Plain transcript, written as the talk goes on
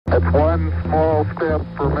It's one small step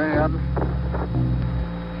for man,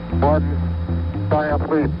 one giant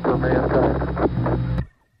leap for mankind.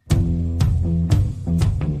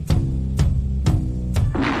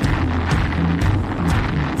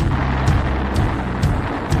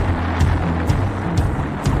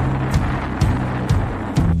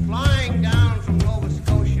 Flying down from Nova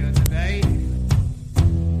Scotia today.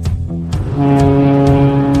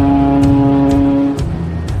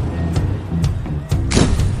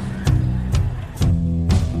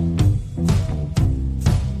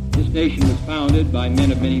 This nation was founded by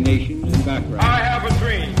men of many nations and backgrounds. I have a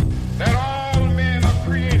dream that all men are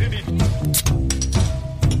created equal.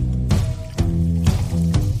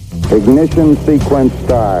 Ignition sequence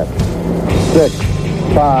start. 6,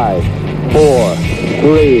 5, 4,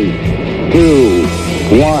 3, 2,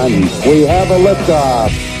 1. We have a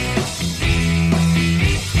liftoff.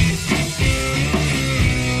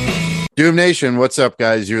 Doom Nation, what's up,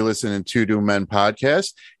 guys? You're listening to Doom Men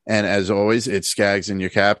Podcast. And as always, it's Skaggs and your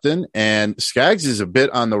captain. And Skaggs is a bit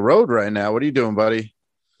on the road right now. What are you doing, buddy?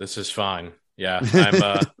 This is fine. Yeah,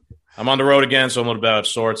 I'm on the road again, so I'm a little bit out of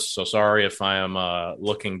sorts. So sorry if I am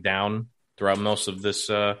looking down throughout most of this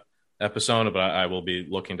episode, but I will be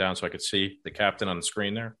looking down so I could see the captain on the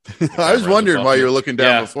screen there. I was wondering why you were looking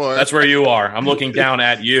down before. That's where you are. I'm looking down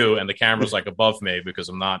at you, and the camera's like above me because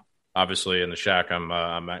I'm not obviously in the shack. I'm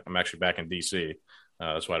actually back in DC.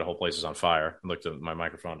 That's why the whole place is on fire. I looked at my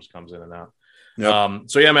microphone, just comes in and out. Yep.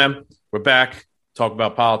 So yeah, man, we're back. Talk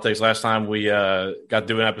about politics. Last time we got to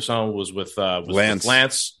do an episode was with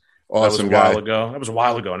Lance. Awesome guy. That was a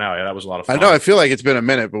while ago now. Yeah, that was a lot of fun. I know. I feel like it's been a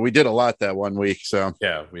minute, but we did a lot that one week. So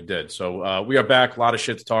yeah, we did. So we are back. A lot of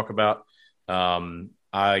shit to talk about.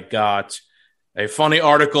 I got a funny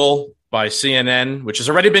article by CNN, which has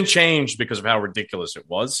already been changed because of how ridiculous it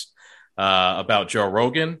was, about Joe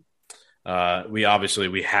Rogan. We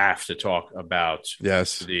have to talk about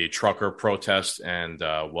the trucker protest and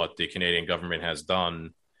what the Canadian government has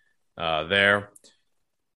done there.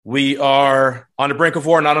 We are on the brink of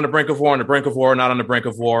war, not on the brink of war, on the brink of war, not on the brink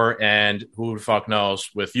of war, and who the fuck knows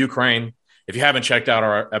with Ukraine. If you haven't checked out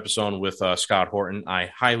our episode with Scott Horton, I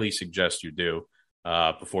highly suggest you do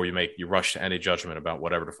before you rush to any judgment about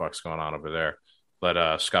whatever the fuck's going on over there.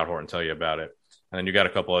 Let Scott Horton tell you about it. And then you got a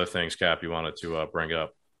couple other things, Cap, you wanted to bring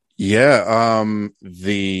up. Yeah,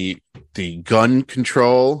 the gun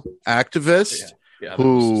control activist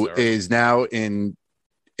who is now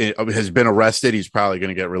has been arrested. He's probably going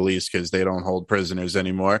to get released because they don't hold prisoners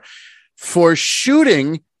anymore for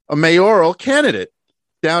shooting a mayoral candidate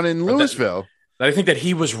down in Louisville. That I think that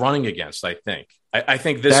he was running against. I think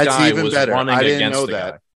this guy was running against the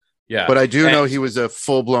guy. Yeah, but I do know he was a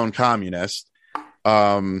full-blown communist.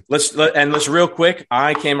 Let's real quick.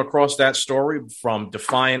 I came across that story from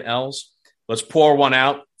Defiant L's. Let's pour one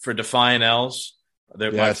out for Defiant L's.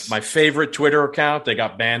 They're my favorite Twitter account. They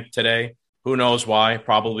got banned today. Who knows why?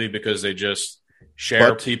 Probably because they just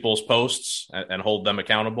share people's posts and hold them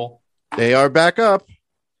accountable. They are back up.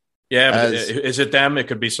 Yeah, is it them? It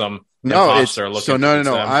could be some imposter looking. So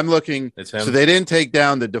no. I'm looking. It's him. So they didn't take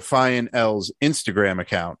down the Defiant L's Instagram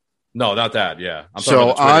account. No, not that. Yeah.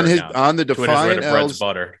 So on the Defiant L's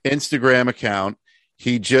Instagram account,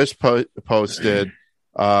 he just posted.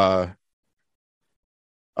 Wait,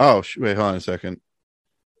 hold on a second.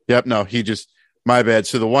 Yep, no, he just. My bad.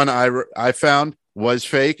 So the one I found was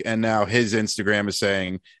fake, and now his Instagram is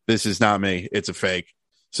saying this is not me; it's a fake.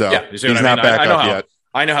 So he's not back up yet.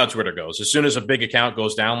 I know how Twitter goes. As soon as a big account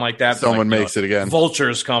goes down like that, someone makes it again.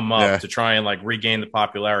 Vultures come up to try and regain the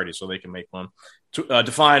popularity so they can make one.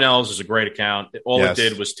 Defiant L's is a great account. All it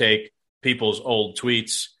did was take people's old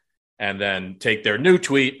tweets and then take their new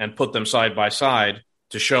tweet and put them side by side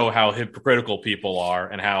to show how hypocritical people are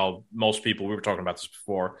and how most people, we were talking about this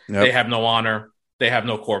before, they have no honor, they have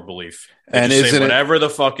no core belief. They just say whatever the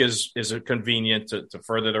fuck is convenient to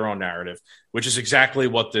further their own narrative, which is exactly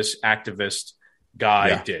what this activist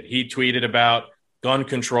guy did. He tweeted about gun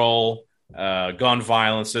control, gun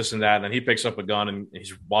violence, this and that, and then he picks up a gun and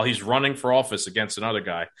while he's running for office against another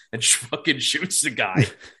guy and fucking shoots the guy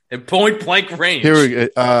at point blank range. Here we go.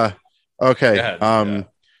 Okay.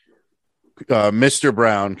 Mr.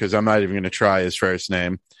 Brown, because I'm not even going to try his first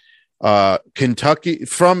name. Kentucky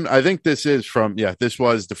this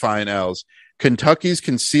was Defiant L's. Kentucky's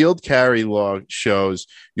concealed carry law shows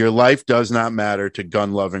your life does not matter to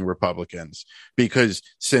gun-loving Republicans because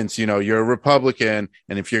since, you're a Republican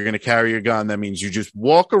and if you're going to carry your gun, that means you just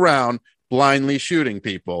walk around blindly shooting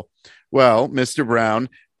people. Well, Mr. Brown,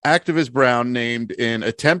 activist Brown named in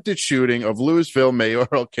attempted shooting of Louisville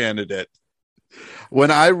mayoral candidate.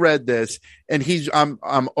 When I read this, and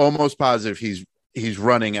I'm almost positive he's he's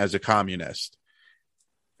running as a communist.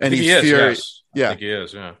 And he's furious. Yes. I think he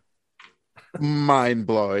is. Yeah. Mind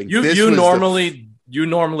blowing. You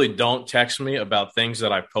normally don't text me about things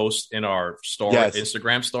that I post in our story,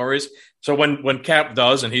 Instagram stories. So when Cap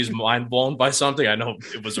does and he's mind blown by something, I know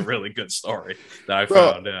it was a really good story that I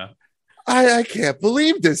found. Yeah. I can't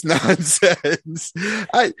believe this nonsense.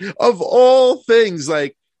 Of all things,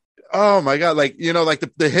 like, oh my God, like, you know, like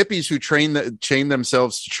the hippies who chain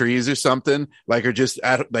themselves to trees or something, like, are just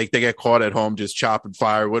they get caught at home just chopping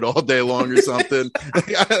firewood all day long or something.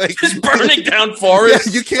 Just burning down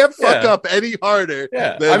forests. Yeah, you can't fuck up any harder.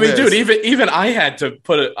 Yeah. I mean, dude, even I had to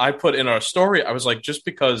put in our story, I was like, just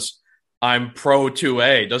because I'm pro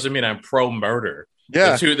 2A doesn't mean I'm pro murder.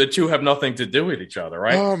 Yeah. The two have nothing to do with each other,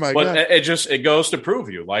 right? Oh my God. But it goes to prove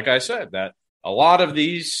you, like I said, that a lot of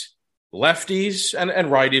these lefties and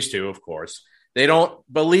righties too, of course, they don't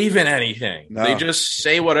believe in anything. No. They just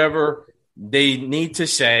say whatever they need to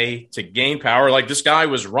say to gain power. Like this guy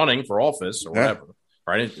was running for office or whatever,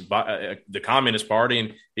 right? The Communist Party,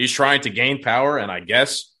 and he's trying to gain power. And I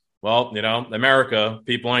guess, well, you know, America,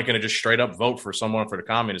 people ain't going to just straight up vote for someone for the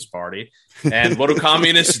Communist Party. And what do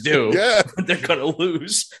communists do? They're going to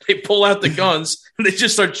lose. They pull out the guns and they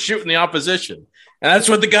just start shooting the opposition. And that's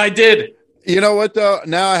what the guy did. You know what, though?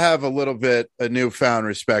 Now I have a newfound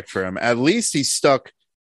respect for him. At least he stuck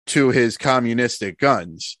to his communistic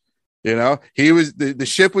guns. You know, he was the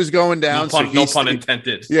ship was going down. No pun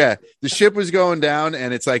intended. Yeah, the ship was going down,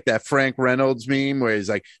 and it's like that Frank Reynolds meme where he's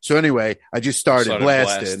like, "So anyway, I just started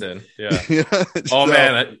blasting." Yeah.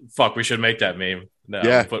 Man, fuck, we should make that meme. No,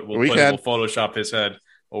 yeah, we'll Photoshop his head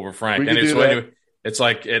over Frank, and anyway. It's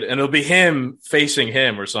like, and it'll be him facing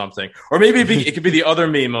him or something. Or maybe it could be the other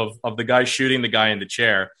meme of the guy shooting the guy in the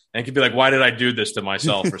chair. And it could be like, why did I do this to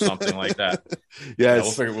myself or something like that?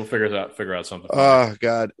 Yes. Yeah, we'll figure out something. Oh,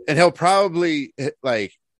 God. And he'll probably,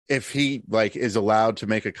 like, if he, like, is allowed to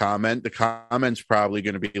make a comment, the comment's probably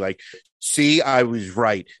going to be like, see, I was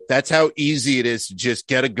right. That's how easy it is to just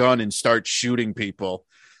get a gun and start shooting people.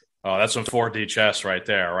 Oh, that's some 4D chess right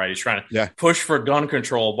there, right? He's trying to push for gun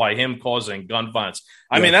control by him causing gun violence.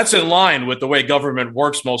 I mean, that's in line with the way government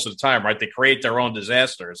works most of the time, right? They create their own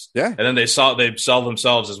disasters. Yeah. And then they sell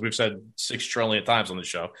themselves, as we've said 6 trillion times on the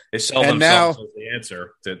show. They sell themselves as the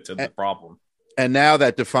answer to the problem. And now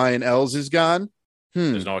that Defiant L's is gone,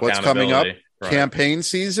 there's no what's coming up? Right. Campaign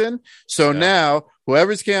season. So now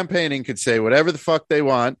whoever's campaigning could say whatever the fuck they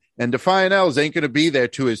want, and Defiant L's ain't going to be there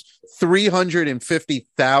to his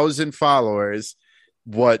 350,000 followers.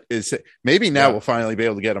 What is it? Maybe now we'll finally be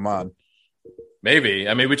able to get him on. Maybe.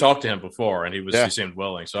 I mean, we talked to him before, and he seemed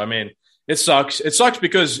willing. So I mean, it sucks. It sucks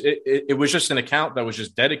because it was just an account that was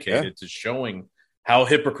just dedicated to showing how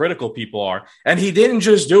hypocritical people are, and he didn't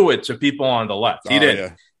just do it to people on the left. He didn't.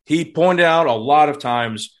 Yeah. He pointed out a lot of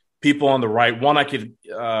times people on the right. One I could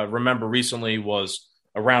remember recently was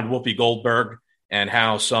around Whoopi Goldberg and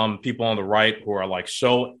how some people on the right who are like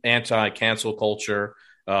so anti-cancel culture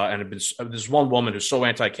and there's one woman who's so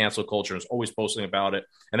anti-cancel culture and is always posting about it.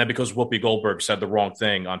 And then because Whoopi Goldberg said the wrong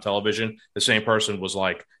thing on television, the same person was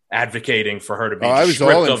like advocating for her to be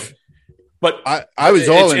stripped of. But I was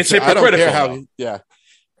all in. It's hypocritical. I don't care how.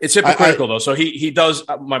 It's hypocritical, though. So he does.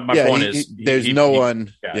 My point is, there's no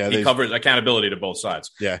one. He covers accountability to both sides.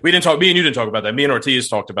 Yeah, we didn't talk. Me and you didn't talk about that. Me and Ortiz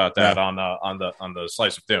talked about that on the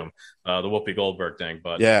Slice of Doom, the Whoopi Goldberg thing.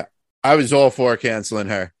 But I was all for canceling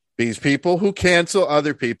her. These people who cancel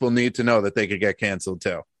other people need to know that they could get canceled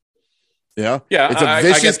too. You know? Yeah, it's a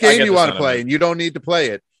vicious game you want to play, and you don't need to play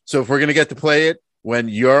it. So if we're gonna get to play it when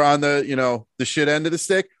you're on the the shit end of the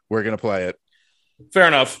stick, we're gonna play it. Fair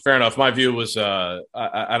enough. My view was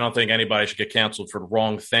I don't think anybody should get canceled for the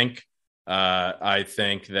wrong think. I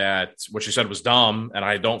think that what she said was dumb, and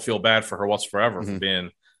I don't feel bad for her whatsoever for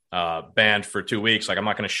being banned for 2 weeks. Like, I'm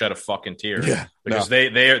not going to shed a fucking tear because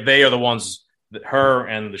they are the ones that her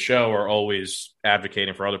and the show are always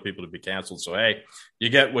advocating for other people to be canceled. So hey, you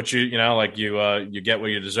get what you get what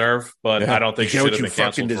you deserve, but I don't think you should have been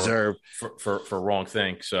canceled for wrong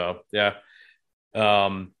think. So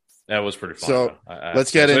that was pretty fun. So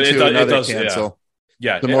let's get into another cancel.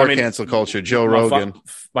 Yeah, the more cancel culture. Joe Rogan.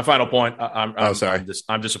 My final point. I'm sorry.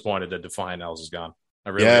 I'm disappointed that Defiant L's is gone.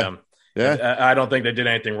 I really am. Yeah, I don't think they did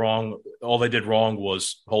anything wrong. All they did wrong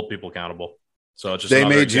was hold people accountable. So it's just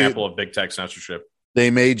another example of big tech censorship. They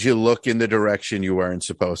made you look in the direction you weren't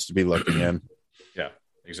supposed to be looking in. Yeah,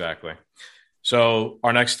 exactly. So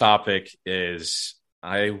our next topic is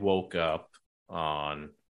I woke up on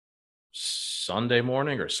Sunday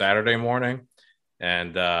morning or Saturday morning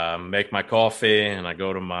and make my coffee, and I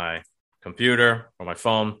go to my computer or my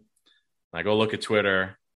phone, and I go look at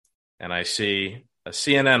Twitter, and I see a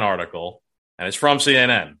CNN article, and it's from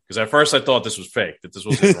CNN, because at first I thought this was fake, that this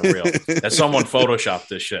wasn't even real, that someone photoshopped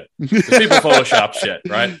this shit. Because people Photoshop shit,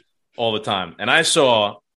 right? All the time. And I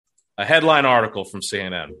saw a headline article from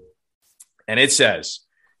CNN, and it says,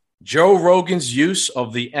 Joe Rogan's use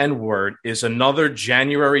of the N-word is another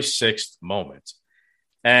January 6th moment.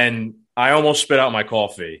 And I almost spit out my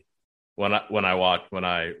coffee when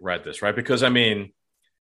I read this, right? Because I mean,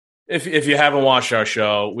 if you haven't watched our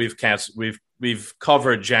show, we've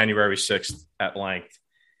covered January 6th at length.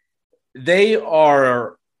 They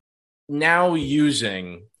are now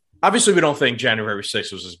using, obviously we don't think January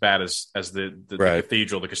 6th was as bad as the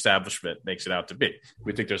cathedral, the establishment makes it out to be.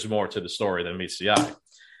 We think there's more to the story than meets the eye.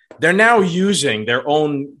 They're now using their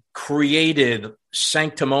own created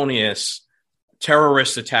sanctimonious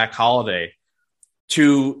terrorist attack holiday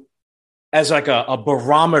as like a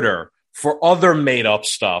barometer for other made up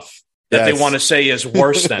stuff that they want to say is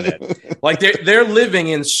worse than it. Like they're living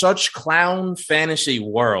in such clown fantasy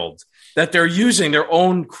world that they're using their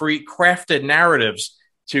own crafted narratives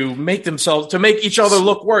to make each other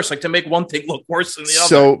look worse, like to make one thing look worse than the other.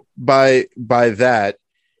 So by that,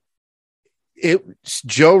 it's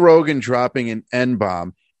Joe Rogan dropping an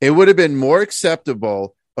N-bomb. It would have been more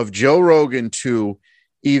acceptable of Joe Rogan to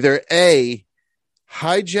either A,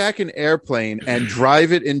 hijack an airplane and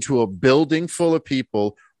drive it into a building full of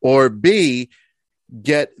people, or B,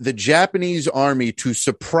 get the Japanese army to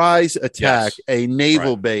surprise attack a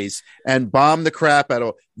naval base and bomb the crap out of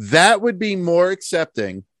it. That would be more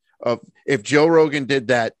accepting of if Joe Rogan did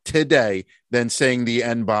that today than saying the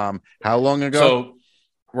N-bomb. How long ago?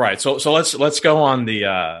 So let's go on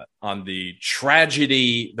the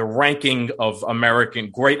tragedy, the ranking of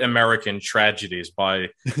great American tragedies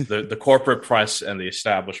by the corporate press and the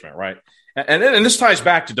establishment, right? And this ties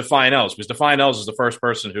back to Define Els, because Define Els is the first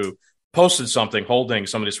person who posted something holding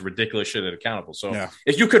some of this ridiculous shit accountable. So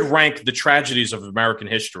if you could rank the tragedies of American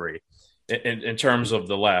history in terms of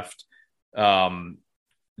the left,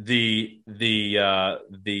 the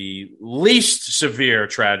least severe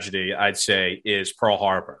tragedy, I'd say, is Pearl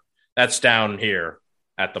Harbor. That's down here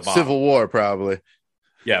at the bottom. Civil War, probably.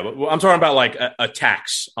 Yeah, but I'm talking about like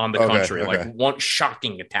attacks on the country, like one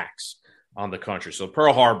shocking attacks on the country. So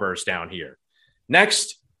Pearl Harbor is down here.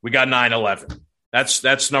 Next, we got 9/11.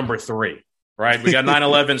 That's number 3, right? We got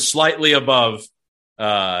 9/11 slightly above,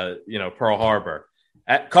 Pearl Harbor.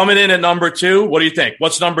 Coming in at number 2, what do you think?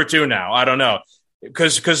 What's number 2 now? I don't know.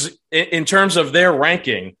 Because in terms of their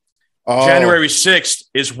ranking, January 6th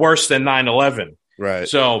is worse than 9/11. Right.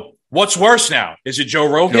 So what's worse now? Is it Joe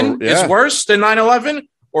Rogan is worse than 9/11,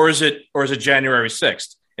 or is it January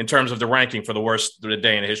 6th in terms of the ranking for the worst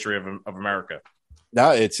day in the history of America?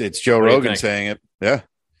 No, it's Joe Rogan saying it. Yeah.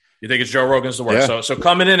 You think it's Joe Rogan's the worst? Yeah. So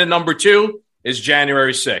coming in at number 2 is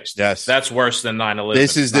January 6th. Yes. That's worse than 9/11.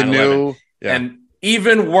 This is the 9/11. New. Yeah. And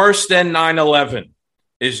even worse than 9/11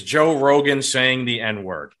 is Joe Rogan saying the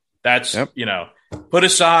N-word. That's, put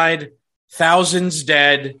aside thousands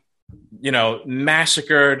dead,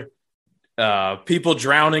 massacred, people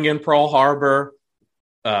drowning in Pearl Harbor,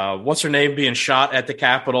 what's her name being shot at the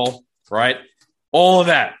Capitol, right? All of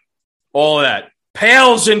that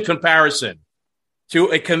pales in comparison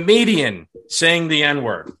to a comedian saying the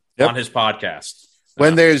N-word on his podcast.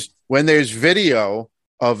 When there's video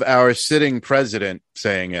of our sitting president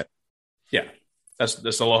saying it. Yeah. That's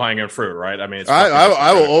the low-hanging fruit, right? I mean,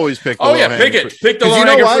 I will always pick the pick it. Pick the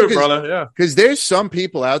low-hanging fruit, brother. Yeah. Because there's some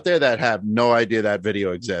people out there that have no idea that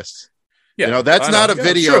video exists. Yeah. That's not a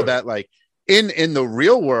video that, like, in the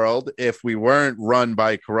real world, if we weren't run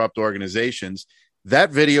by corrupt organizations,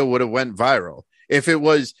 that video would have went viral. If it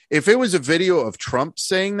was a video of Trump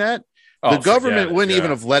saying that, the government wouldn't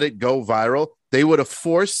even have let it go viral. They would have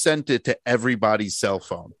sent it to everybody's cell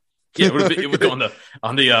phone. Yeah, it would go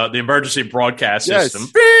on the emergency broadcast system.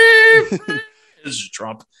 This is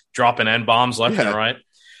Trump dropping N-bombs left and right.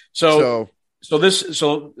 So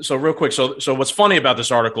real quick. So what's funny about this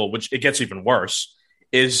article, which it gets even worse,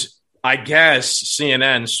 is I guess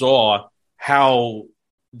CNN saw how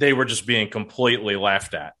they were just being completely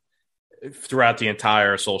laughed at throughout the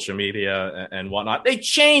entire social media and whatnot. They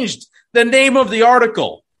changed the name of the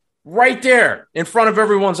article right there in front of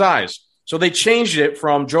everyone's eyes. So they changed it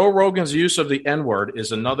from Joe Rogan's use of the N-word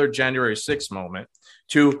is another January 6th moment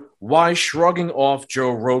to why shrugging off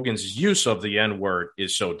Joe Rogan's use of the N-word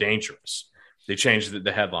is so dangerous. They changed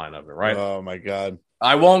the headline of it, right? Oh, my God.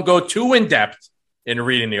 I won't go too in-depth in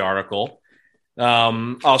reading the article.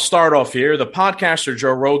 I'll start off here. The podcaster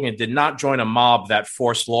Joe Rogan did not join a mob that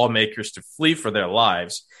forced lawmakers to flee for their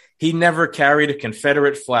lives. He never carried a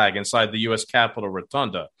Confederate flag inside the U.S. Capitol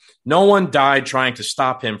Rotunda. No one died trying to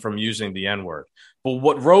stop him from using the N-word. But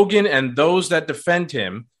what Rogan and those that defend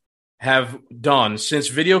him have done since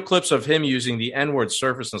video clips of him using the N-word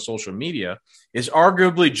surfaced on social media is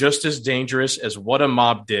arguably just as dangerous as what a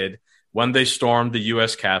mob did when they stormed the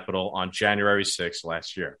U.S. Capitol on January 6th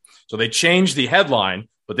last year. So they changed the headline,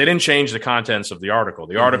 but they didn't change the contents of the article.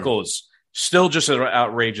 The article is still just as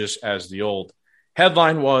outrageous as the old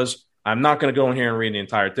headline was. I'm not going to go in here and read the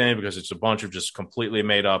entire thing because it's a bunch of just completely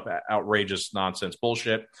made up, outrageous nonsense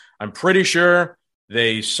bullshit. I'm pretty sure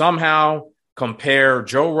they somehow compare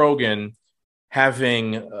Joe Rogan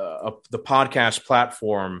having the podcast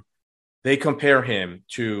platform. They compare him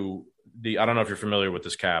to I don't know if you're familiar with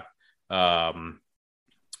this, Cap.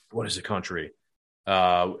 What is the country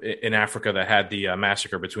in Africa that had the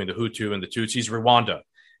massacre between the Hutu and the Tutsis? Rwanda.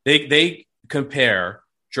 They compare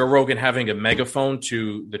Joe Rogan having a megaphone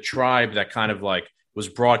to the tribe that kind of like was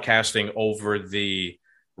broadcasting over the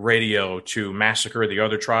radio to massacre the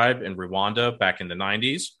other tribe in Rwanda back in the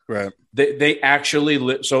 90s. Right. They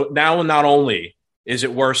actually so now not only is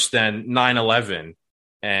it worse than 9/11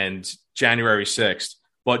 and January 6th,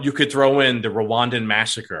 but you could throw in the Rwandan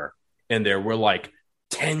massacre in there where like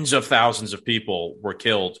tens of thousands of people were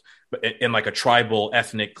killed in like a tribal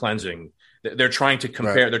ethnic cleansing. They're trying to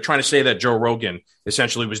compare. Right. They're trying to say that Joe Rogan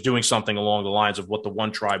essentially was doing something along the lines of what the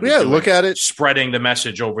one tribe was doing, look at it, spreading the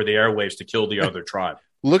message over the airwaves to kill the other tribe.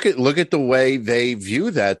 Look at the way they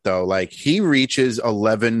view that, though. Like, he reaches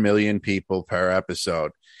 11 million people per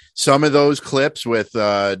episode. Some of those clips with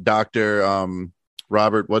Dr.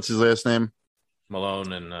 Robert, what's his last name?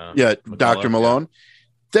 Malone and Dr. Malone.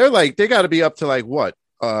 Yeah. They got to be up to like what?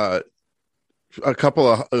 A couple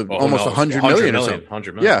of almost 100 million or something.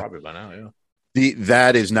 100 million probably by now, yeah.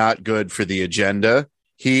 That is not good for the agenda.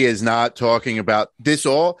 He is not talking about this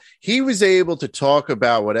all. He was able to talk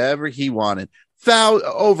about whatever he wanted.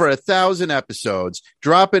 Over 1,000 episodes.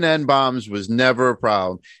 Dropping N-bombs was never a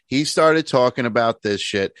problem. He started talking about this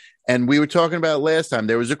shit. And we were talking about last time.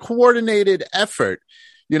 There was a coordinated effort.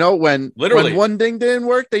 You know, when one thing didn't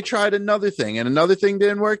work, they tried another thing, and another thing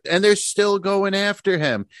didn't work, and they're still going after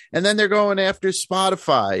him. And then they're going after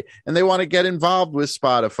Spotify, and they want to get involved with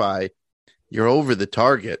Spotify. You're over the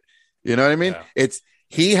target. You know what I mean? Yeah.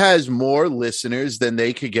 He has more listeners than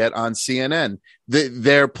they could get on CNN.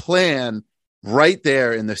 Their plan right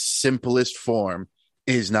there in the simplest form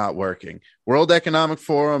is not working. World Economic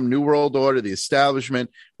Forum, New World Order, the establishment,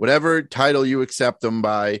 whatever title you accept them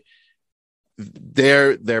by,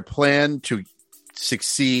 their plan to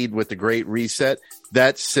succeed with the Great Reset,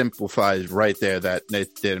 that simplifies right there that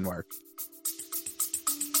it didn't work.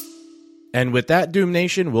 And with that, Doom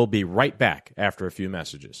Nation, we'll be right back after a few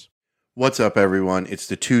messages. What's up, everyone? It's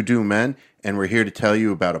the Two Doom Men, and we're here to tell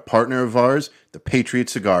you about a partner of ours, the Patriot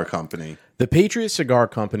Cigar Company. The Patriot Cigar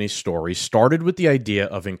Company's story started with the idea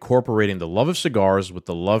of incorporating the love of cigars with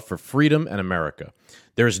the love for freedom and America.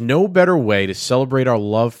 There is no better way to celebrate our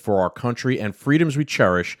love for our country and freedoms we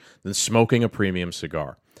cherish than smoking a premium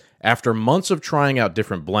cigar. After months of trying out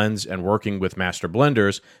different blends and working with master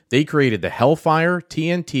blenders, they created the Hellfire,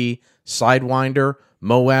 TNT, Sidewinder,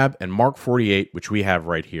 Moab, and Mark 48, which we have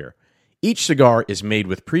right here. Each cigar is made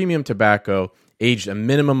with premium tobacco, aged a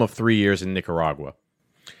minimum of 3 years in Nicaragua.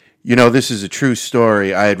 You know, this is a true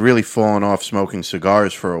story. I had really fallen off smoking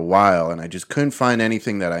cigars for a while, and I just couldn't find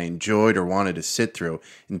anything that I enjoyed or wanted to sit through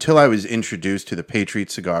until I was introduced to the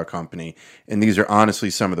Patriot Cigar Company, and these are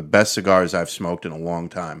honestly some of the best cigars I've smoked in a long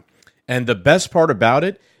time. And the best part about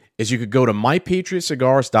it is you could go to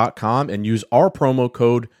mypatriotcigars.com and use our promo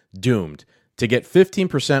code DOOMED to get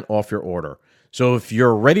 15% off your order. So if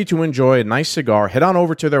you're ready to enjoy a nice cigar, head on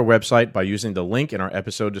over to their website by using the link in our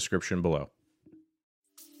episode description below.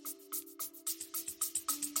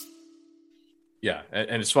 Yeah,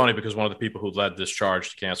 and it's funny because one of the people who led this charge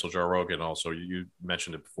to cancel Joe Rogan, also, you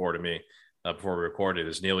mentioned it before to me, before we recorded,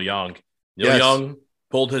 is Neil Young. Neil Young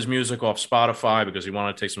pulled his music off Spotify because he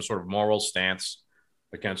wanted to take some sort of moral stance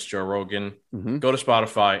against Joe Rogan. Mm-hmm. Go to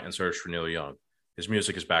Spotify and search for Neil Young. His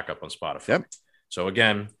music is back up on Spotify. Yep. So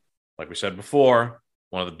again, like we said before,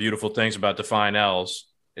 one of the beautiful things about Define L's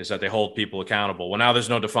is that they hold people accountable. Well, now there's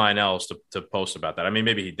no Define L's to post about that. I mean,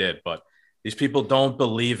 maybe he did, but these people don't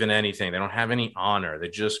believe in anything. They don't have any honor. They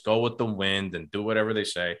just go with the wind and do whatever they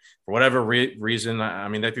say. For whatever reason, I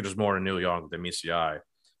mean, I think there's more to Neil Young than meets the eye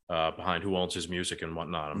behind who owns his music and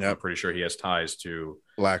whatnot. I'm pretty sure he has ties to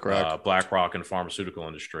BlackRock and the pharmaceutical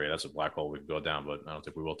industry. That's a black hole we could go down, but I don't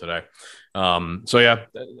think we will today. So, yeah,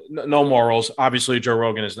 no morals. Obviously, Joe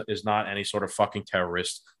Rogan is not any sort of fucking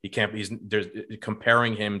terrorist. He can't be. There's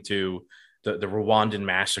comparing him to the Rwandan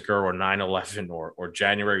massacre or 9/11 or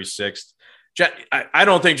January 6th. I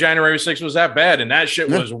don't think January 6th was that bad, and that shit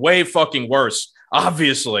was way fucking worse.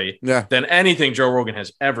 obviously, Yeah. than anything Joe Rogan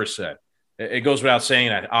has ever said. It goes without saying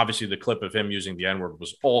that obviously the clip of him using the N-word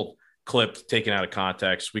was all clipped, taken out of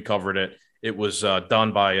context. We covered it. It was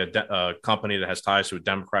done by a company that has ties to a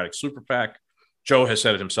Democratic super PAC. Joe has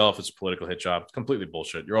said it himself. It's a political hit job. It's completely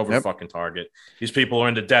bullshit. You're over fucking target. These people are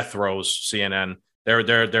into death throes. CNN. They're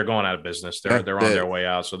going out of business. They're on their way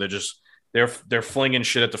out. So they're flinging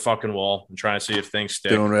shit at the fucking wall and trying to see if things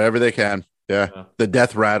stick. Doing whatever they can. Yeah. The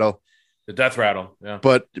death rattle. The death rattle. Yeah.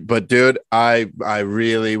 But dude, I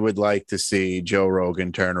really would like to see Joe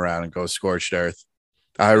Rogan turn around and go scorched earth.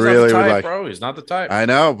 He's really would like, bro. He's not the type. I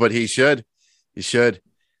know, but he should. He should.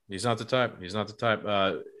 He's not the type. He's not the type.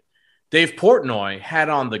 Dave Portnoy had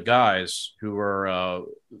on the guys who were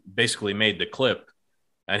basically made the clip,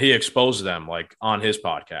 and he exposed them like on his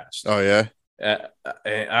podcast. Oh yeah.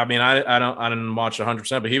 I mean, I didn't watch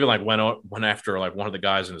 100%, but he even like went after like one of the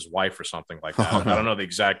guys and his wife or something like that. I don't know the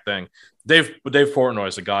exact thing. Dave Portnoy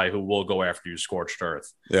is the guy who will go after you scorched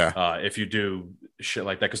earth. Yeah. If you do shit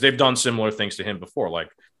like that, because they've done similar things to him before, like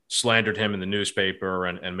slandered him in the newspaper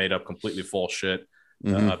and made up completely false shit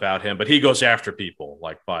about him. But he goes after people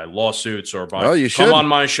like by lawsuits or by come on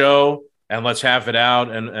my show and let's have it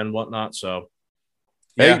out and whatnot. So.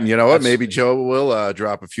 Hey, you know what? Maybe Joe will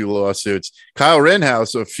drop a few lawsuits. Kyle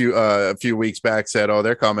Rittenhouse a few weeks back said, "Oh,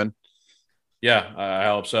 they're coming." Yeah, I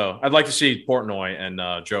hope so. I'd like to see Portnoy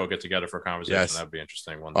and Joe get together for a conversation. Yes. That'd be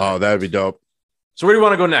interesting. One day. Oh, that'd be dope. So, where do you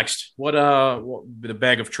want to go next? What the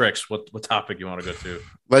bag of tricks? What topic you want to go to?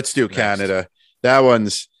 Let's do next? Canada. That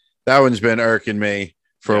one's been irking me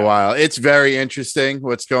for a while. It's very interesting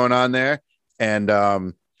what's going on there, and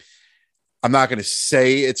I'm not going to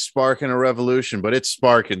say it's sparking a revolution, but it's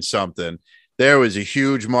sparking something. There was a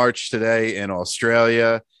huge march today in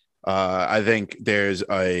Australia. I think there's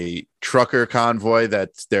a trucker convoy that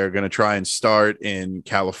they're going to try and start in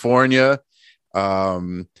California.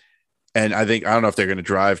 And I don't know if they're going to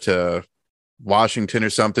drive to Washington or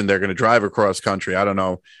something. They're going to drive across country. I don't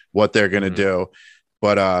know what they're going to do.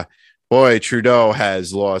 But boy, Trudeau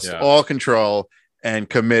has lost all control and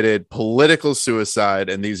committed political suicide,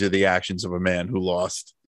 and these are the actions of a man who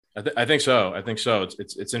lost. I think so.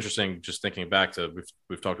 It's interesting just thinking back to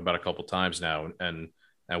we've talked about it a couple times now, and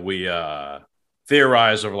we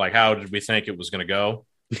theorized over like how did we think it was going to go.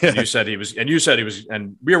 Yeah. And you said he was,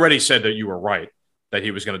 and we already said that you were right that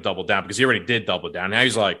he was going to double down because he already did double down. Now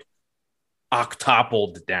he's like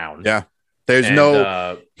octupled down. Yeah, there's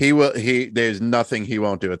nothing he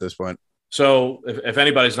won't do at this point. So if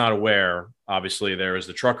anybody's not aware, obviously there is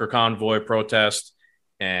the trucker convoy protest,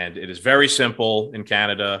 and it is very simple in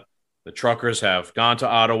Canada. The truckers have gone to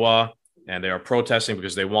Ottawa, and they are protesting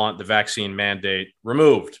because they want the vaccine mandate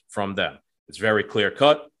removed from them. It's very clear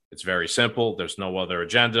cut. It's very simple. There's no other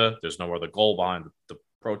agenda. There's no other goal behind the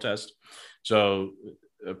protest. So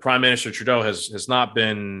Prime Minister Trudeau has not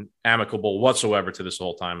been amicable whatsoever to this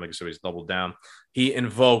whole time. Like I said, he's doubled down. He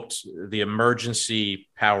invoked the Emergency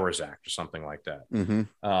Powers Act or something like that.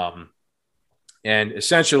 And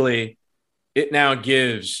essentially, it now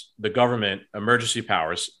gives the government emergency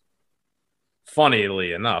powers,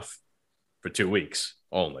 funnily enough, for 2 weeks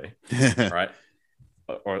only, right?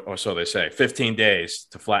 Or so they say, 15 days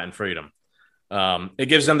to flatten freedom. It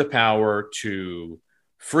gives them the power to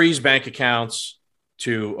freeze bank accounts,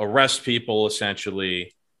 to arrest people,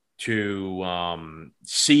 essentially, to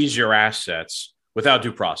seize your assets without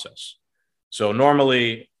due process. So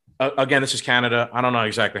normally, again, this is Canada. I don't know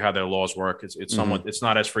exactly how their laws work. It's somewhat, it's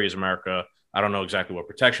not as free as America. I don't know exactly what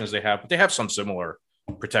protections they have, but they have some similar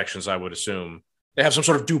protections, I would assume. They have some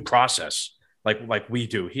sort of due process like we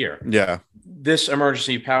do here. Yeah. This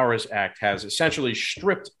Emergency Powers Act has essentially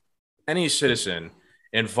stripped any citizen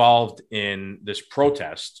involved in this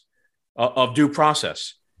protest of due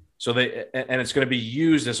process. So it's going to be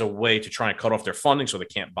used as a way to try and cut off their funding so they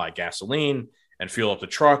can't buy gasoline and fuel up the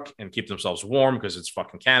truck and keep themselves warm because it's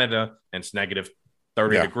fucking Canada and it's negative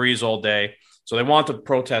 30 degrees all day. So they want the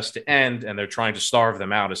protest to end, and they're trying to starve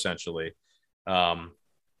them out, essentially. Some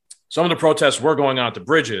of the protests were going on at the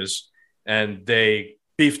bridges, and they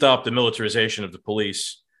beefed up the militarization of the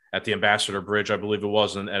police at the Ambassador Bridge, I believe it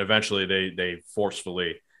was, and eventually they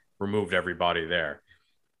forcefully removed everybody there.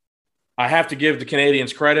 I have to give the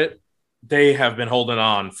Canadians credit. They have been holding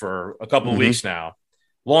on for a couple of weeks now,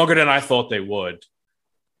 longer than I thought they would.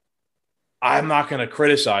 I'm not going to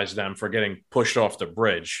criticize them for getting pushed off the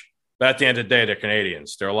bridge. But at the end of the day, they're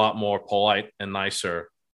Canadians. They're a lot more polite and nicer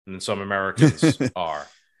than some Americans are.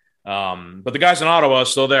 But the guys in Ottawa are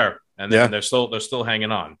still there, and they're still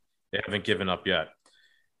hanging on. They haven't given up yet.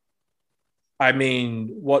 I mean,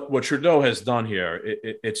 what Trudeau has done here,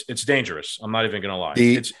 it's dangerous. I'm not even going to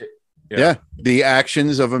lie. Yeah. The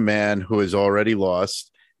actions of a man who is already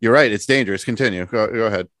lost. You're right. It's dangerous. Continue. Go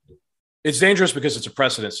ahead. It's dangerous because it's a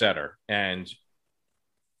precedent setter. And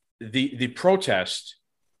the protest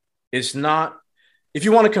is not, if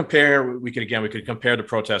you want to compare, we could compare the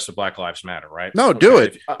protest to Black Lives Matter, right? No, do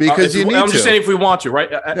it because you need to. I'm just saying if we want to, right?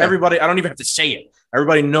 Yeah. Everybody, I don't even have to say it.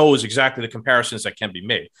 Everybody knows exactly the comparisons that can be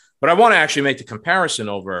made. But I want to actually make the comparison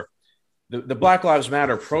over the Black Lives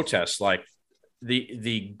Matter protests. Like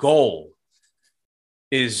the goal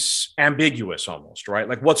is ambiguous almost, right?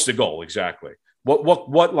 Like what's the goal exactly?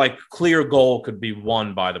 What like clear goal could be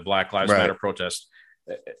won by the Black Lives Matter protest?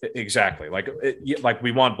 Exactly. Like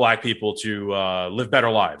we want Black people to live better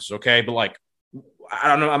lives. Okay. But like, I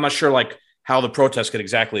don't know. I'm not sure like how the protest could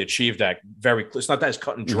exactly achieve that. It's not that as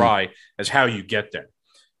cut and dry as how you get there.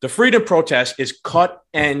 The freedom protest is cut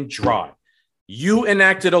and dry. You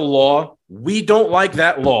enacted a law. We don't like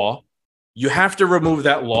that law. You have to remove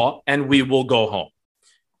that law and we will go home.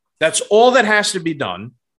 That's all that has to be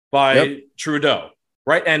done by Trudeau.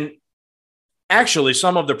 Right. And actually,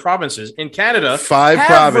 some of the provinces in Canada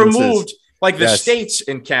have removed, like the states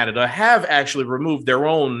in Canada have actually removed their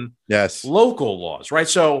own local laws, right?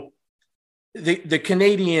 So the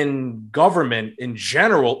Canadian government in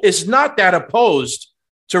general is not that opposed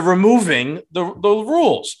to removing the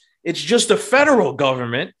rules. It's just the federal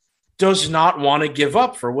government does not want to give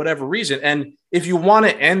up for whatever reason. And if you want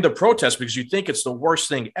to end the protest because you think it's the worst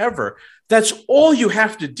thing ever, that's all you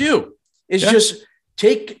have to do is just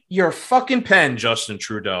take your fucking pen, Justin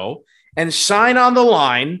Trudeau, and sign on the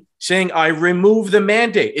line saying, I remove the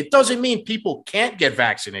mandate. It doesn't mean people can't get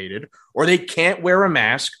vaccinated or they can't wear a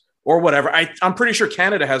mask or whatever. I'm pretty sure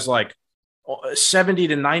Canada has like 70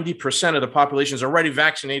 to 90% of the population is already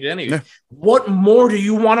vaccinated anyway. Yeah. What more do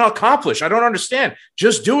you want to accomplish? I don't understand.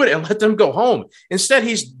 Just do it and let them go home. Instead,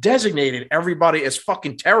 he's designated everybody as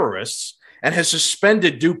fucking terrorists and has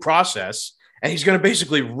suspended due process. And he's going to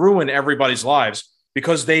basically ruin everybody's lives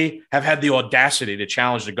because they have had the audacity to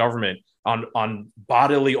challenge the government on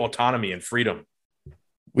bodily autonomy and freedom.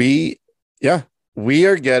 We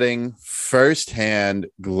are getting firsthand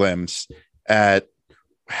glimpse at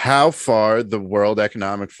how far the World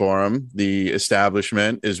Economic Forum, the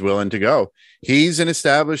establishment, is willing to go. He's an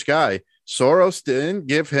established guy. Soros didn't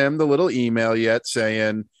give him the little email yet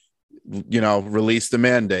saying, release the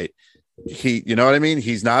mandate. You know what I mean?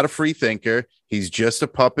 He's not a free thinker. He's just a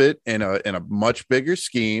puppet in a much bigger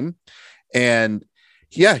scheme. And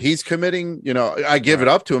he's committing, I give it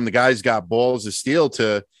up to him. The guy's got balls of steel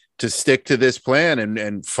to stick to this plan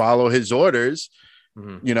and follow his orders,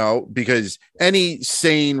 because any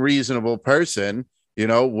sane, reasonable person,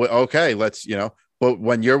 okay, let's, but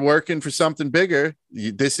when you're working for something bigger,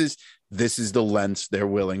 this is the lengths they're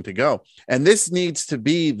willing to go. And this needs to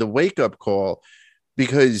be the wake up call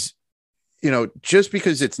because, just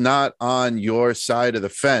because it's not on your side of the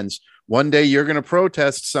fence, one day you're going to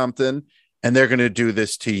protest something and they're going to do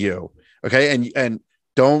this to you. Okay. And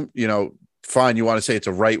don't, fine. You want to say it's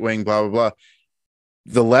a right wing, blah, blah, blah.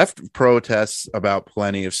 The left protests about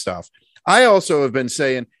plenty of stuff. I also have been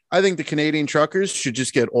saying, I think the Canadian truckers should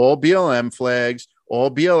just get all BLM flags, all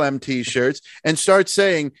BLM t-shirts, and start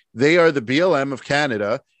saying they are the BLM of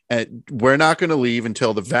Canada. And we're not going to leave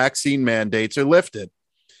until the vaccine mandates are lifted.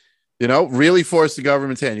 Really force the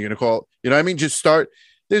government's hand. You're going to call, just start.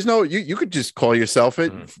 There's no, you could just call yourself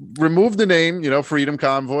it, remove the name, Freedom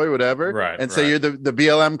Convoy, whatever, and say you're the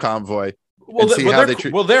BLM convoy.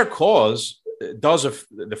 Well, their cause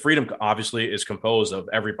the freedom obviously is composed of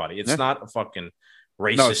everybody. It's not a fucking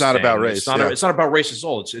racist. No, it's not thing. about race. It's not about race at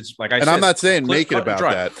all. It's like I said. And I'm not saying make it about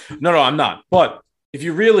that. No, I'm not. But if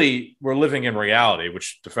you really were living in reality,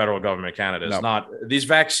 which the federal government of Canada is not, these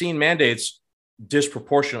vaccine mandates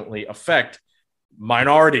disproportionately affect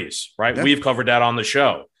minorities, right? Yeah. We've covered that on the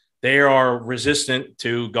show. They are resistant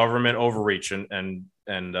to government overreach and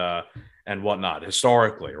whatnot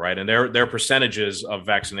historically, right? And their percentages of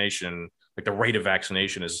vaccination, like the rate of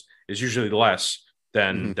vaccination, is usually less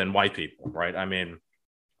than white people, right? I mean,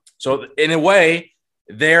 so in a way,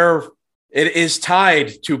 it is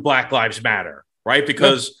tied to Black Lives Matter, right?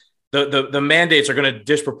 Because the mandates are going to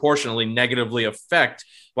disproportionately negatively affect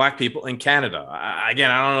Black people in Canada. Again,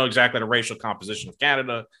 I don't know exactly the racial composition of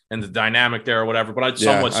Canada and the dynamic there or whatever, but it's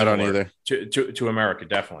somewhat similar to America,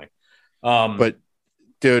 definitely. But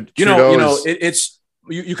dude, you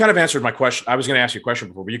kind of answered my question. I was going to ask you a question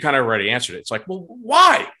before, but you kind of already answered it. It's like, well,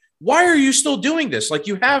 why are you still doing this? Like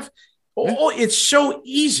you have, it's so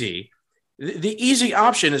easy. The easy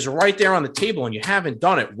option is right there on the table and you haven't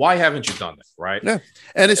done it. Why haven't you done it? Right. Yeah.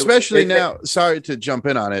 And especially now, sorry to jump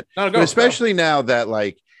in on it, but especially now that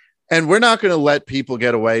like and we're not going to let people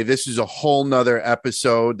get away. This is a whole nother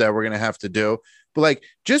episode that we're going to have to do. But like,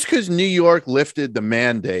 just because New York lifted the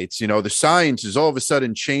mandates, the science is all of a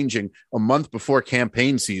sudden changing a month before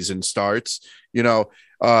campaign season starts,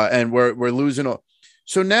 and we're losing all.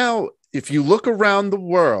 So now if you look around the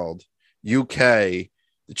world, UK,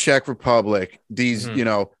 the Czech Republic, these,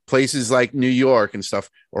 places like New York and stuff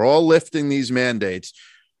are all lifting these mandates.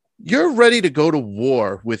 You're ready to go to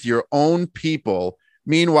war with your own people.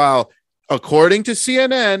 Meanwhile, according to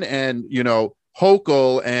CNN and,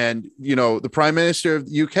 Hochul and, the Prime Minister of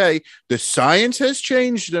the UK, the science has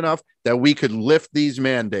changed enough that we could lift these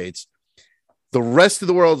mandates. The rest of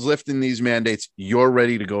the world's lifting these mandates. You're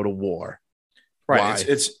ready to go to war. Right.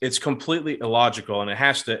 It's completely illogical. And it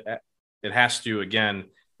has to, again,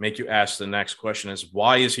 make you ask the next question is,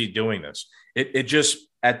 why is he doing this? It just,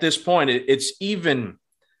 at this point, it's even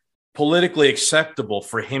politically acceptable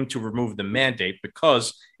for him to remove the mandate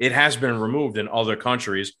because it has been removed in other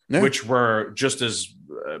countries, which were just as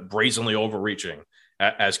brazenly overreaching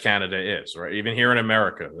as Canada is, right? Even here in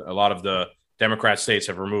America, a lot of the Democrat states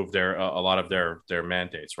have removed a lot of their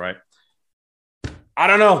mandates, right? I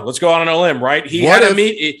don't know. Let's go out on a limb, right?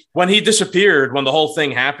 When he disappeared, when the whole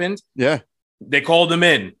thing happened. Yeah. They called him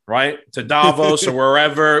in, right, to Davos or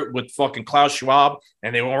wherever with fucking Klaus Schwab,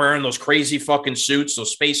 and they were wearing those crazy fucking suits,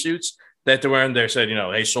 those space suits that they're wearing. They said,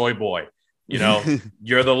 hey, soy boy,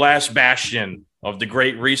 you're the last bastion of the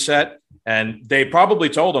Great Reset. And they probably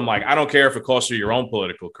told him, like, I don't care if it costs you your own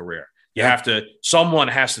political career. Someone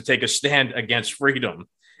has to take a stand against freedom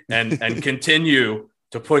and continue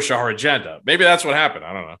to push our agenda. Maybe that's what happened.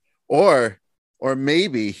 I don't know. Or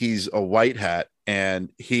maybe he's a white hat and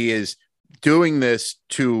he is doing this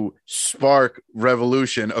to spark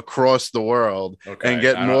revolution across the world and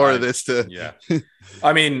get more of this to. Yeah.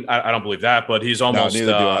 I mean, I don't believe that, but he's almost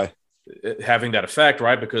having that effect,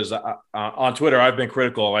 right? Because on Twitter, I've been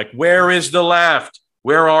critical, like, where is the left?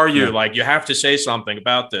 Where are you? Yeah. Like, you have to say something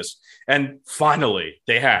about this. And finally,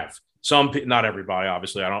 they have. Not everybody,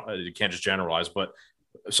 obviously. You can't just generalize, but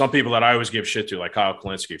some people that I always give shit to, like Kyle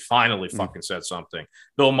Kalinske, finally fucking said something.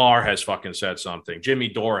 Bill Maher has fucking said something. Jimmy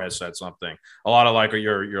Dore has said something. A lot of like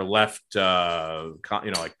your left,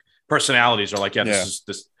 like personalities are like, this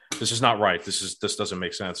is not right. This doesn't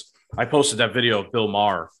make sense. I posted that video of Bill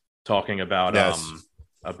Maher talking about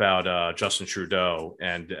Justin Trudeau,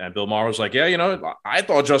 and Bill Maher was like, I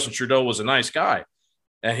thought Justin Trudeau was a nice guy,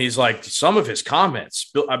 and he's like, some of his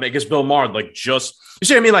comments, I guess Bill Maher you see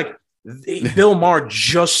what I mean, like. Bill Maher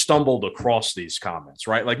just stumbled across these comments,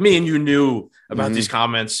 right? Like me and you knew about these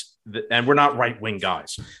comments, and we're not right-wing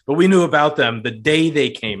guys, but we knew about them the day they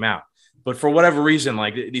came out. But for whatever reason,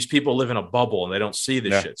 like these people live in a bubble and they don't see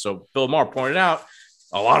this shit. So Bill Maher pointed out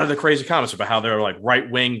a lot of the crazy comments about how they're like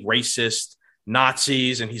right-wing, racist,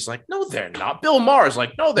 Nazis, and he's like, no, they're not. Bill Maher is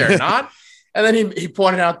like, no, they're not. And then he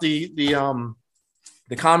pointed out the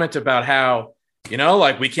comment about how,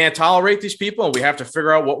 like, we can't tolerate these people and we have to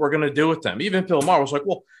figure out what we're going to do with them. Even Bill Maher was like,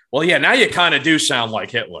 well, yeah, now you kind of do sound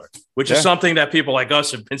like Hitler, which is something that people like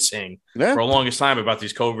us have been saying for the longest time about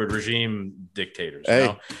these COVID regime dictators.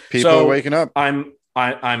 People are waking up.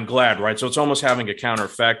 I'm glad, right? So it's almost having a counter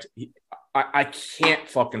effect. I can't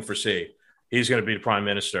fucking foresee he's going to be the prime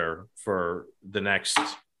minister for the next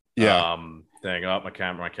thing. Oh, my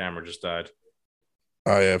camera just died.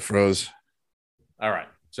 Oh yeah, froze. All right,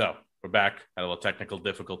 so we're back. Had a little technical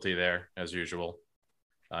difficulty there, as usual.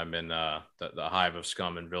 I'm in the hive of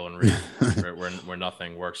scum and villainry where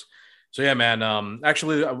nothing works. So yeah, man.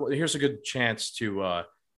 Actually, here's a good chance to.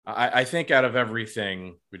 I think out of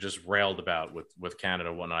everything we just railed about with Canada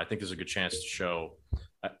and whatnot, I think there's a good chance to show.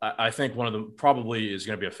 I think one of them probably is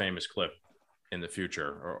going to be a famous clip in the future,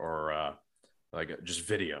 or like just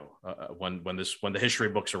video when the history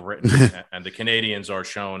books are written and the Canadians are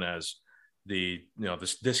shown as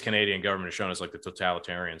this Canadian government is shown as like the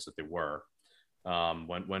totalitarians that they were.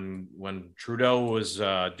 When Trudeau was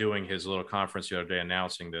doing his little conference the other day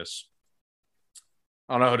announcing this,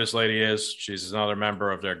 I don't know who this lady is. She's another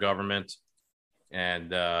member of their government,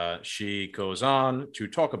 and she goes on to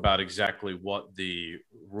talk about exactly what the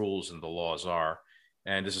rules and the laws are.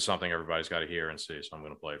 And this is something everybody's got to hear and see. So I'm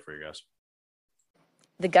going to play it for you guys.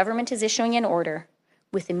 The government is issuing an order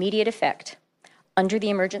with immediate effect under the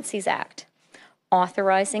Emergencies Act,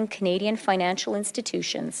 authorizing Canadian financial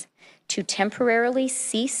institutions to temporarily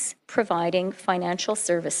cease providing financial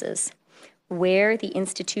services where the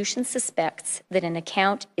institution suspects that an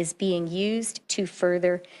account is being used to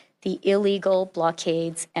further the illegal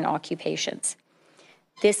blockades and occupations.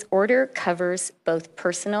 This order covers both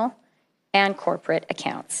personal and corporate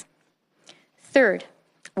accounts. Third,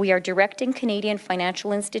 we are directing Canadian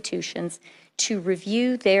financial institutions to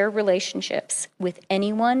review their relationships with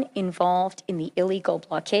anyone involved in the illegal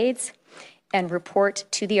blockades and report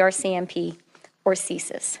to the RCMP or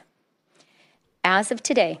CSIS. As of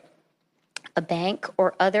today, a bank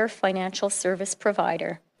or other financial service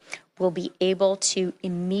provider will be able to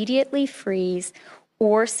immediately freeze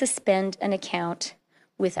or suspend an account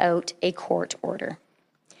without a court order.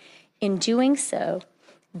 In doing so,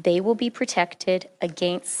 they will be protected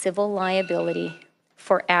against civil liability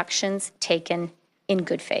for actions taken in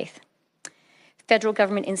good faith. Federal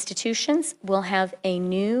government institutions will have a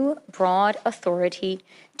new broad authority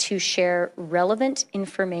to share relevant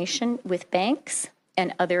information with banks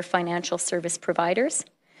and other financial service providers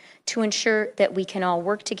to ensure that we can all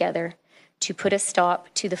work together to put a stop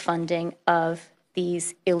to the funding of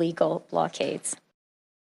these illegal blockades.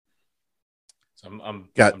 So I'm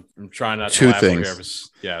trying not to two laugh things. over here.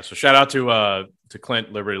 Yeah, so shout out to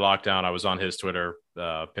Clint Liberty Lockdown. I was on his Twitter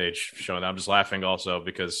page showing that. I'm just laughing also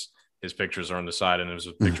because his pictures are on the side, and there's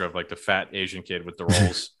a picture of like the fat Asian kid with the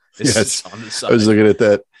rolls. Yes, on the side. I was looking at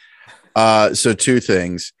that. So two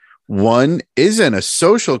things. One, isn't a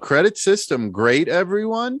social credit system great,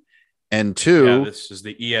 everyone? And two, yeah, this is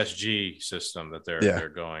the ESG system that they're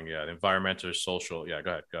going. Yeah, the environmental, social. Yeah,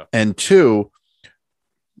 go ahead. Go. And two,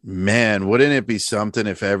 man, wouldn't it be something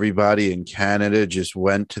if everybody in Canada just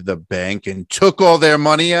went to the bank and took all their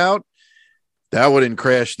money out? That wouldn't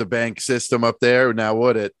crash the bank system up there, now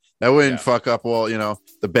would it? That wouldn't fuck up all,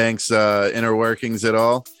 the bank's inner workings at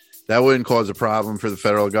all. That wouldn't cause a problem for the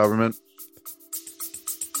federal government.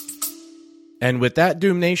 And with that,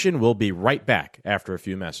 Doom Nation, we'll be right back after a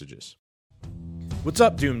few messages. What's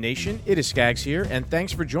up, Doom Nation? It is Skaggs here, and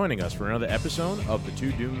thanks for joining us for another episode of the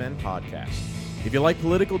Two Doom Men podcast. If you like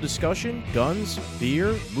political discussion, guns,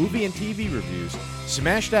 beer, movie and TV reviews,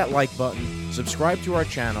 smash that like button, subscribe to our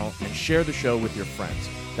channel, and share the show with your friends.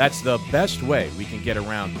 That's the best way we can get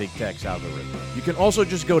around Big Tech's algorithm. You can also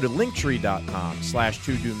just go to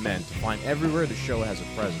linktree.com/2doommen to find everywhere the show has a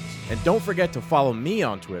presence. And don't forget to follow me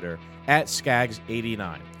on Twitter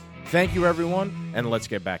 @Skaggs89. Thank you, everyone, and let's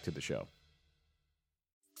get back to the show.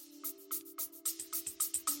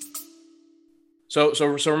 So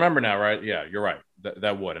remember now, right? Yeah, you're right.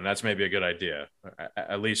 That would, and that's maybe a good idea,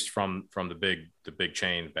 at least from the big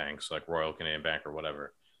chain banks like Royal Canadian Bank or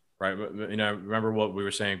whatever, right? Remember what we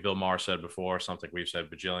were saying. Bill Maher said before, something we've said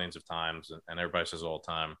bajillions of times, and everybody says all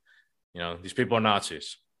the time. These people are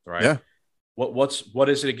Nazis, right? Yeah. What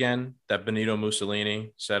is it again that Benito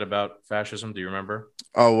Mussolini said about fascism? Do you remember?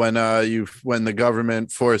 Oh, when the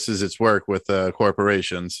government forces its work with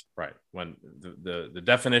corporations, right? When the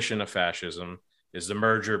definition of fascism is the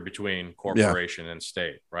merger between corporation and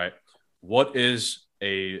state, right? What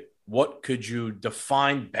could you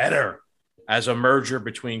define better as a merger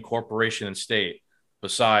between corporation and state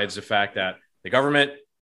besides the fact that the government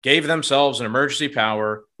gave themselves an emergency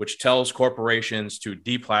power which tells corporations to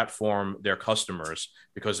deplatform their customers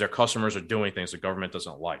because their customers are doing things the government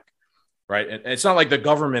doesn't like, right? And it's not like the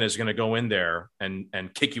government is going to go in there and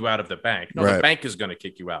kick you out of the bank. No, right. The bank is going to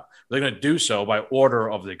kick you out. They're going to do so by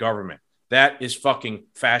order of the government. That is fucking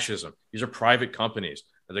fascism. These are private companies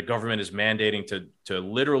that the government is mandating to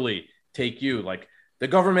literally take you. Like the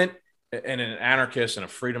government in an anarchist and a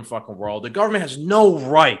freedom fucking world, the government has no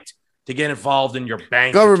right to get involved in your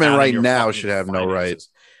bank. Government right now should have finances.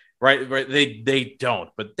 No right. Right. They don't,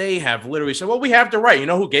 but they have literally said, well, we have the right. You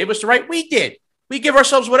know who gave us the right? We did. We give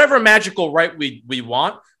ourselves whatever magical right we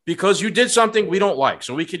want because you did something we don't like.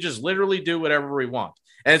 So we could just literally do whatever we want.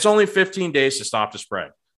 And it's only 15 days to stop the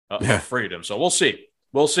spread of freedom. So we'll see.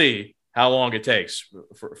 We'll see how long it takes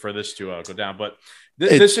for this to go down. But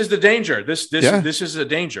this is the danger. This is the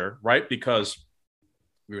danger, right? Because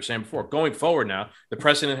we were saying before, going forward now, the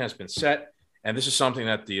precedent has been set. And this is something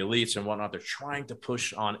that the elites and whatnot, they're trying to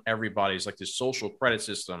push on everybody. It's like this social credit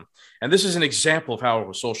system. And this is an example of how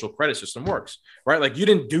a social credit system works, right? Like you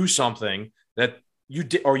didn't do something that you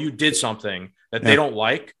did, or you did something that they don't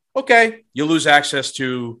like. Okay. You lose access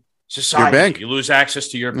to society. Your bank. You lose access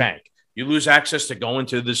to your bank. You lose access to go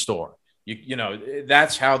into the store. You know,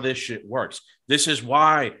 that's how this shit works. This is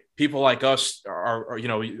why people like us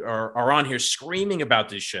are on here screaming about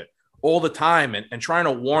this shit all the time and trying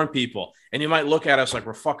to warn people. And you might look at us like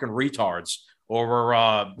we're fucking retards or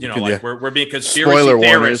we're being conspiracy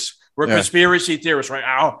theorists. We're conspiracy theorists, right?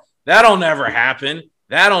 Oh, that'll never happen.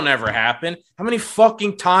 That'll never happen. How many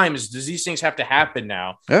fucking times does these things have to happen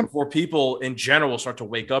now before people in general start to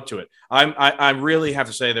wake up to it? I really have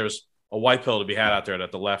to say there's a white pill to be had out there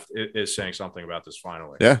that the left is saying something about this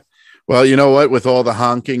finally. Yeah. Well, you know what? With all the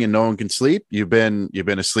honking and no one can sleep, you've been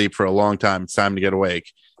asleep for a long time. It's time to get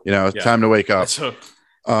awake. Time to wake up.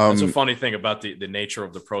 That's a funny thing about the nature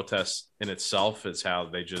of the protests in itself is how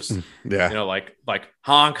they just, like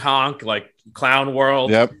honk, honk, like clown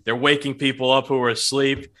world. Yep. They're waking people up who are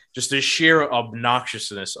asleep. Just the sheer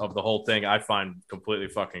obnoxiousness of the whole thing, I find completely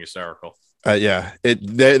fucking hysterical.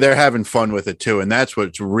 They're having fun with it too. And that's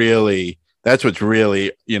what's really,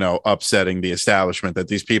 upsetting the establishment, that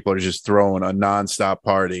these people are just throwing a nonstop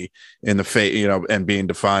party in the face, and being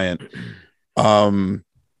defiant. Oh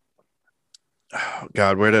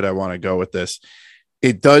God, where did I want to go with this?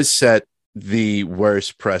 It does set the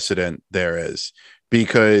worst precedent there is,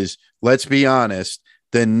 because let's be honest,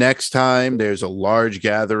 the next time there's a large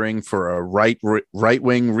gathering for a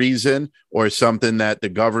right-wing reason, or something that the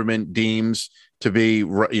government deems to be,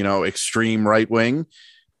 extreme right-wing,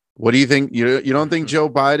 what do you think? You don't think Joe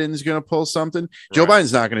Biden's going to pull something? Right. Joe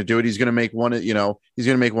Biden's not going to do it. He's going to make one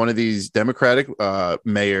of these Democratic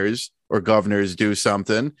mayors or governors do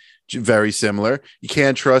something very similar. You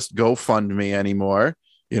can't trust GoFundMe anymore.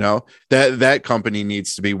 That company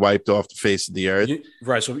needs to be wiped off the face of the earth.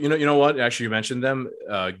 Right. So, you know what? Actually, you mentioned them.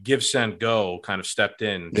 Give, Send, Go kind of stepped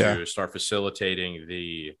in to start facilitating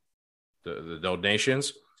the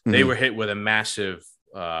donations. Mm-hmm. They were hit with a massive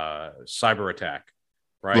cyber attack.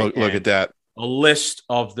 Right. Look at that. A list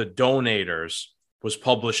of the donators was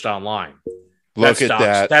published online. Look at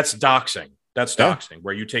that. That's doxing. That's doxing,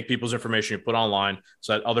 where you take people's information, you put online,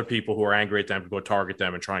 so that other people who are angry at them can go target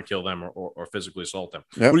them and try and kill them or physically assault them.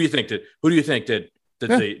 Yep. Who do you think did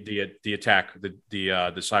the attack,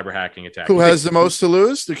 the cyber hacking attack? Who has the most to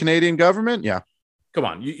lose? The Canadian government? Yeah. Come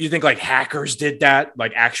on, you think like hackers did that?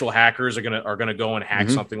 Like actual hackers are gonna go and hack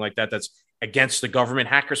something like that that's against the government?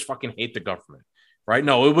 Hackers fucking hate the government, right?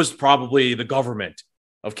 No, it was probably the government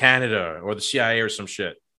of Canada or the CIA or some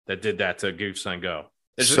shit that did that to Give, Send, Go.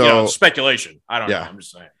 It's speculation. I don't know. I'm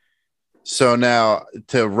just saying. So now,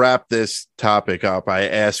 to wrap this topic up, I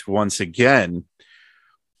ask once again,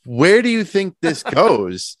 where do you think this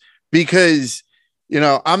goes? Because,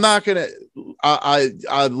 I'm not going to,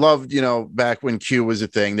 I loved, back when Q was a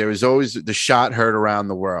thing, there was always the shot heard around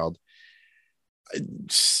the world.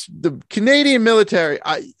 The Canadian military,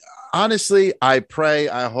 honestly, I pray,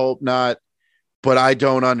 I hope not, but I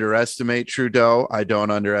don't underestimate Trudeau. I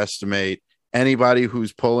don't underestimate anybody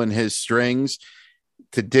who's pulling his strings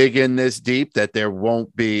to dig in this deep, that there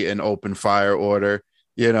won't be an open fire order,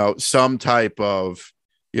 some type of,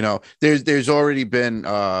 there's already been,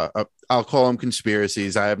 I'll call them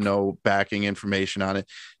conspiracies. I have no backing information on it,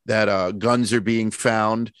 that guns are being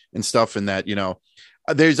found and stuff. And that,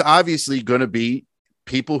 there's obviously going to be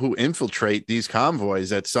people who infiltrate these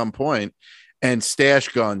convoys at some point and stash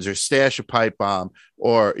guns or stash a pipe bomb,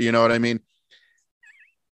 or, you know what I mean?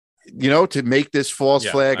 To make this false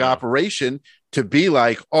flag operation to be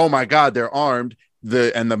like, oh my God, they're armed,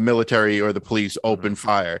 and the military or the police open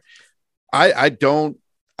fire. I don't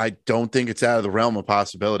think it's out of the realm of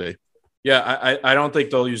possibility. Yeah, I don't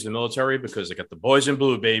think they'll use the military, because they got the boys in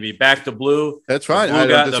blue, baby. Back to blue. That's fine. I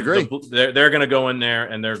don't disagree. They're going to go in there,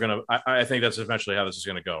 and they're going to. I think that's eventually how this is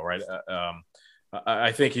going to go, right?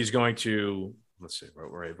 I think he's going to. Let's see.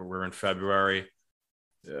 We're in February.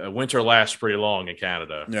 Winter lasts pretty long in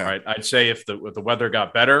Canada, right? I'd say if the weather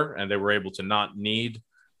got better and they were able to not need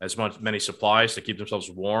as many supplies to keep themselves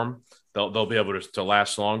warm, they'll be able to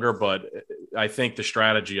last longer. But I think the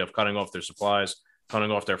strategy of cutting off their supplies,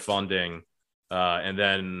 cutting off their funding, and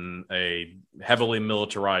then a heavily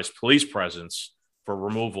militarized police presence for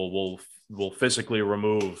removal will physically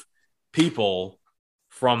remove people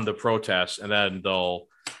from the protests, and then they'll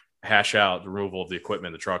hash out the removal of the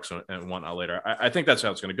equipment, the trucks, and whatnot later. I think that's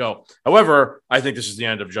how it's going to go. However, I think this is the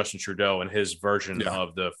end of Justin Trudeau and his version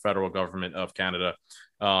of the federal government of Canada.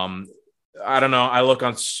 I don't know. I look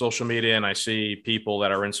on social media and I see people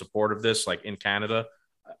that are in support of this, like in Canada.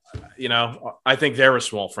 I think they're a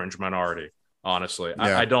small fringe minority, honestly.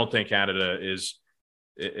 I don't think Canada is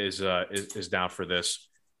down for this.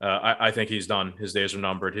 I think he's done. His days are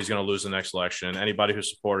numbered. He's going to lose the next election. Anybody who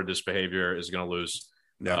supported this behavior is going to lose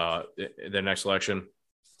their next election.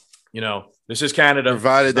 This is Canada,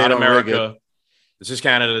 provided they don't America. This is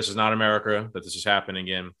Canada. This is not America that this is happening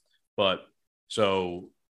in. But so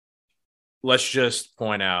let's just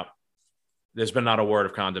point out, there's been not a word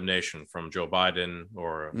of condemnation from Joe Biden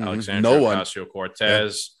or Alexandria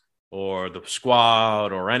Ocasio-Cortez or the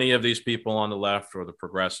Squad or any of these people on the left or the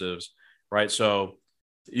progressives, right? So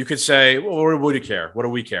you could say, well, what do you care? What do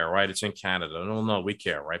we care, right? It's in Canada. No, we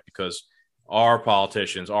care, right? Because our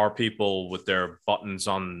politicians, our people with their buttons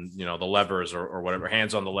on, the levers or whatever,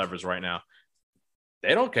 hands on the levers right now,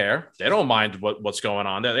 they don't care. They don't mind what's going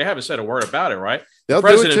on there. They haven't said a word about it, right? They'll the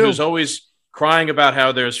president do it too. who's always crying about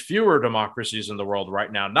how there's fewer democracies in the world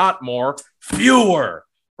right now, not more, fewer,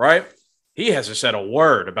 right? He hasn't said a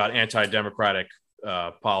word about anti-democratic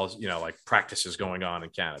policy, like practices going on in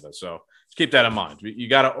Canada. So keep that in mind. You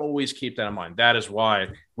got to always keep that in mind. That is why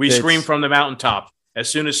we scream from the mountaintop. As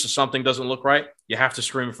soon as something doesn't look right, you have to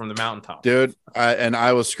scream from the mountaintop. Dude, and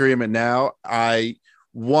I will scream it now.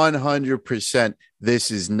 100%,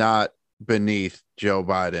 this is not beneath Joe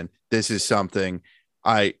Biden. This is something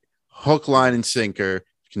I hook, line, and sinker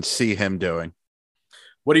can see him doing.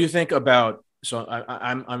 What do you think about? So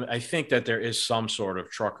I think that there is some sort of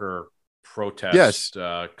trucker protest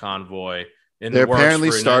convoy. They're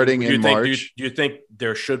apparently starting in March. Do you think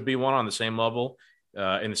there should be one on the same level,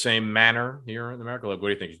 in the same manner here in America? Like, what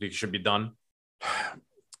do you think? Do you think it should be done?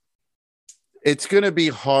 It's going to be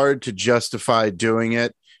hard to justify doing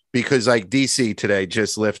it because like DC today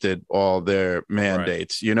just lifted all their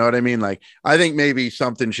mandates. Right. You know what I mean? Like, I think maybe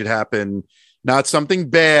something should happen, not something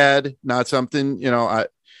bad, not something,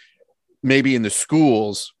 maybe in the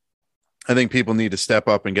schools. I think people need to step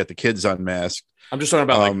up and get the kids unmasked. I'm just talking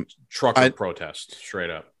about like trucker protest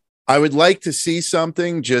straight up. I would like to see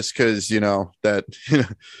something just because, disrupt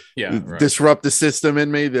the system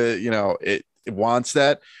in me that, it wants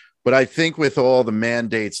that. But I think with all the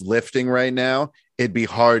mandates lifting right now, it'd be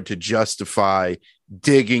hard to justify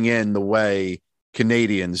digging in the way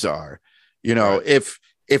Canadians are. If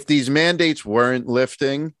these mandates weren't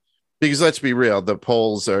lifting, because let's be real, the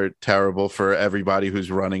polls are terrible for everybody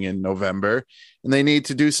who's running in November, and they need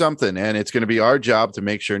to do something. And it's going to be our job to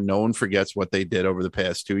make sure no one forgets what they did over the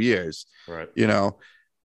past 2 years. Right.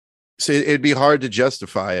 So it'd be hard to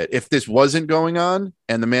justify it. If this wasn't going on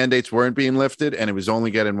and the mandates weren't being lifted and it was only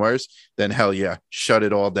getting worse, then hell yeah, shut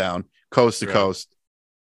it all down, coast to coast.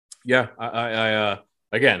 Yeah. I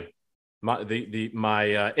again,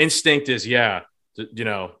 my instinct is,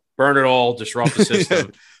 burn it all, disrupt the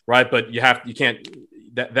system. Right. But you can't,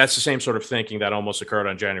 that's the same sort of thinking that almost occurred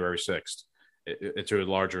on January 6th to a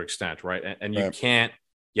larger extent. Right. And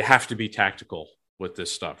you have to be tactical with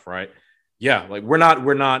this stuff. Right. Yeah, like we're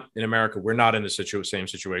not in America. We're not in the same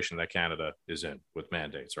situation that Canada is in with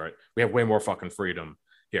mandates, right? We have way more fucking freedom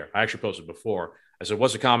here. I actually posted before. I said,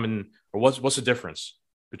 what's the difference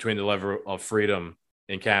between the level of freedom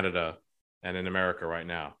in Canada and in America right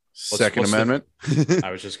now? Second Amendment. I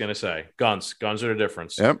was just gonna say, guns are the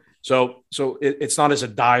difference. Yep. So it's not as a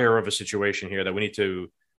dire of a situation here that we need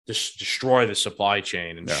to just destroy the supply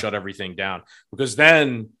chain and shut everything down, because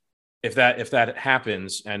then. If that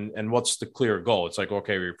happens, and what's the clear goal? It's like,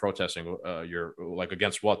 okay, you're protesting. You're like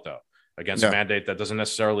against what though? Against a mandate that doesn't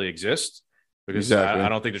necessarily exist, because I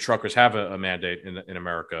don't think the truckers have a mandate in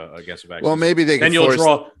America against a vaccine. Well, maybe they can.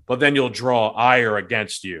 Then you'll draw ire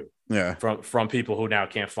against you. Yeah. From people who now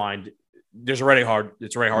can't find. It's already hard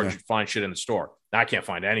to find shit in the store. Now I can't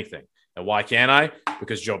find anything. And why can't I?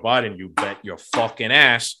 Because Joe Biden, you bet your fucking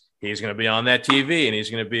ass, he's going to be on that TV and he's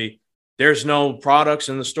going to be. There's no products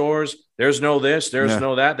in the stores. There's no this. There's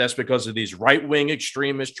no that. That's because of these right-wing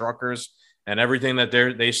extremist truckers and everything that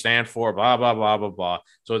they stand for, blah, blah, blah, blah, blah.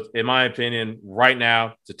 So in my opinion, right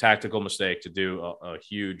now, it's a tactical mistake to do a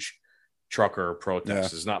huge trucker protest. Yeah.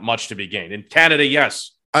 There's not much to be gained. In Canada,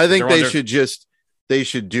 yes. I think they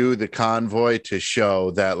should do the convoy to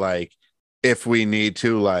show that, like, if we need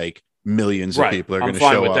to, like, millions of people are going to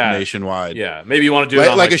show up nationwide. Yeah, maybe you want to do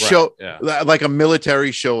it like a show, like a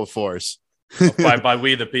military show of force by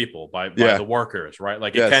we the people, by the workers, right?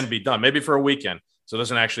 Like it can be done, maybe for a weekend, so it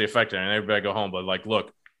doesn't actually affect it, and everybody go home. But like,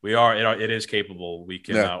 look, it is capable. We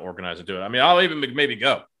can organize and do it. I mean, I'll even maybe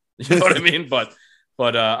go. You know what I mean? But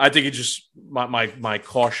I think it just my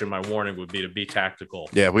caution, my warning would be to be tactical.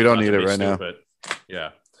 Yeah, we don't need it right now. Yeah.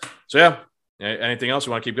 So yeah, anything else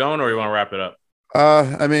you want to keep going, or you want to wrap it up?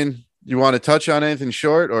 I mean. You want to touch on anything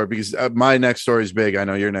short, or because my next story is big? I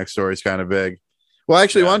know your next story is kind of big. Well,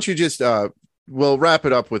 actually, why don't you just we'll wrap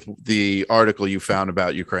it up with the article you found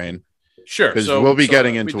about Ukraine. Sure. Because we'll be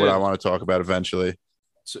getting into what I want to talk about eventually.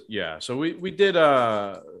 So we did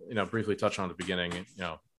briefly touch on at the beginning.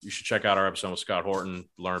 You should check out our episode with Scott Horton,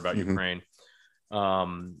 learn about Ukraine.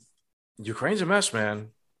 Ukraine's a mess, man.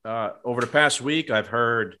 Over the past week, I've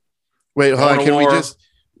heard. Wait, hold on. Can we just?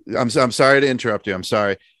 I'm sorry to interrupt you. I'm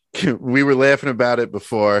sorry. We were laughing about it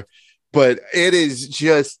before, but it is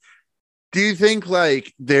just. Do you think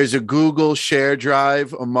like there's a Google share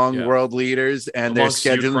drive among world leaders and amongst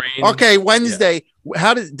they're scheduling? Ukraine. Okay, Wednesday. Yeah.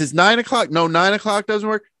 How does 9 o'clock? No, 9 o'clock doesn't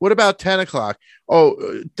work. What about 10 o'clock?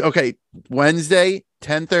 Oh, okay. Wednesday,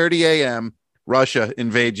 10:30 a.m. Russia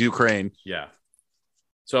invades Ukraine. Yeah.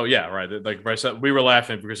 So yeah, right. Like Bryce said, we were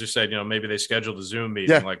laughing because you said maybe they scheduled a Zoom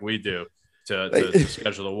meeting like we do. to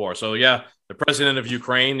schedule the war. So yeah, the president of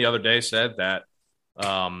Ukraine the other day said that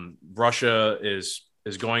Russia is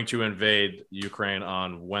going to invade Ukraine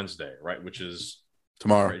on Wednesday, right? Which is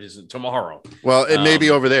tomorrow. Right, is tomorrow. Well, it may be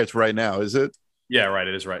over there. It's right now, is it? Yeah, right.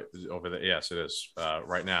 It is right over there. Yes, it is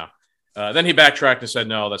right now. Then he backtracked and said,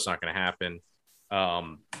 no, that's not going to happen.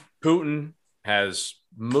 Putin has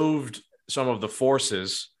moved some of the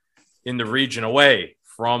forces in the region away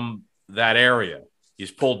from that area.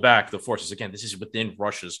 He's pulled back the forces. Again, this is within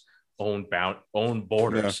Russia's own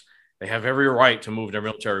borders. Yeah. They have every right to move their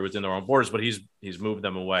military within their own borders, but he's moved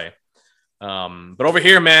them away. But over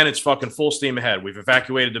here, man, it's fucking full steam ahead. We've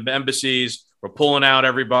evacuated the embassies. We're pulling out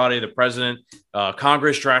everybody. The president,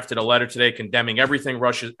 Congress drafted a letter today condemning everything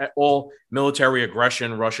all military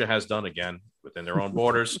aggression Russia has done again within their own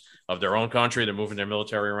borders of their own country. They're moving their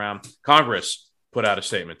military around. Congress put out a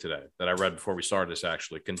statement today that I read before we started this,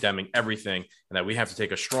 actually, condemning everything, and that we have to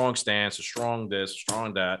take a strong stance, a strong this, a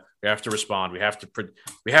strong that. We have to respond. We have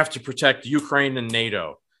to protect Ukraine and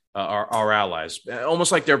NATO, our allies.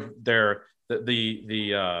 Almost like the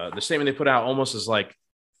statement they put out almost is like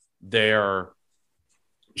they're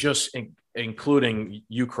just including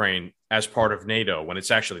Ukraine as part of NATO when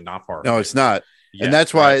it's actually not part. No, it's not. Yeah, and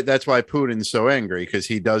that's why Putin's so angry, because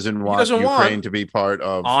he doesn't want Ukraine to be part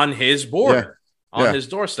of on his border, his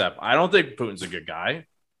doorstep. I don't think Putin's a good guy,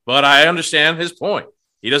 but I understand his point.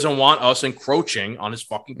 He doesn't want us encroaching on his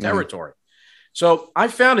fucking territory. So I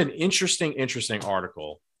found an interesting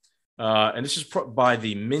article, and this is by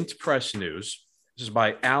the Mint Press News. This is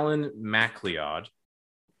by Alan MacLeod,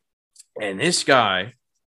 and this guy,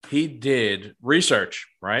 he did research,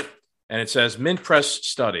 right? And it says, Mint Press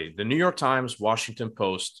study, the New York Times, Washington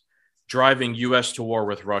Post, driving U.S. to war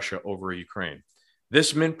with Russia over Ukraine.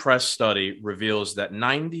 This Mint Press study reveals that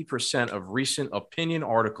 90% of recent opinion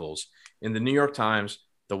articles in the New York Times,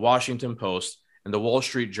 the Washington Post, and the Wall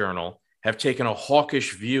Street Journal have taken a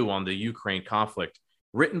hawkish view on the Ukraine conflict,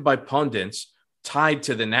 written by pundits tied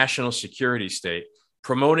to the national security state,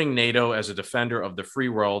 promoting NATO as a defender of the free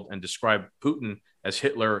world, and describe Putin as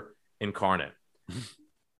Hitler incarnate.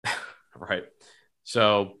 Right.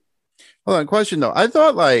 So, hold on. Question though. I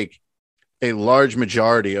thought like a large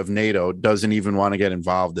majority of NATO doesn't even want to get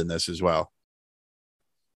involved in this as well.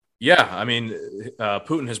 Yeah, I mean,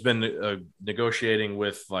 Putin has been negotiating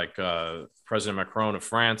with like President Macron of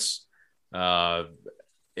France.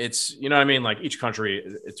 It's, you know what I mean? Like each country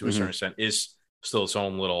to a certain extent is still its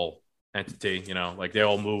own little entity, you know, like they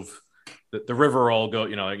all move the river all go,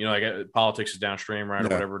 like politics is downstream, right? Or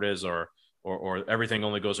whatever it is, or everything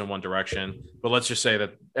only goes in one direction. But let's just say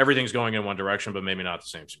that everything's going in one direction, but maybe not the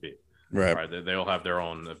same speed. Right. They all have their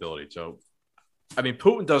own ability. So, I mean,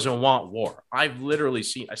 Putin doesn't want war. I've literally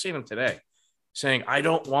seen him today saying, I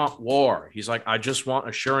don't want war. He's like, I just want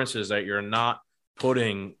assurances that you're not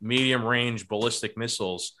putting medium range ballistic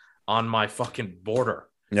missiles on my fucking border.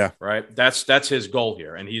 Yeah. Right. That's his goal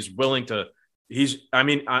here. And he's willing to,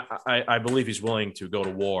 I believe he's willing to go to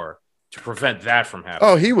war to prevent that from happening.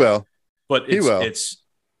 Oh, he will. But it's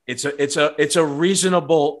a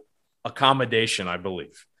reasonable accommodation, I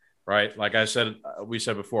believe. Right. Like we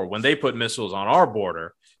said before, when they put missiles on our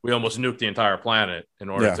border, we almost nuked the entire planet in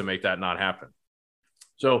order to make that not happen.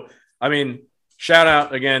 So, I mean, shout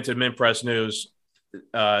out again to Mint Press News.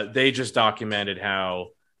 They just documented how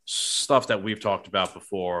stuff that we've talked about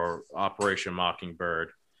before, Operation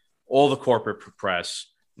Mockingbird, all the corporate press,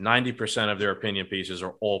 90% of their opinion pieces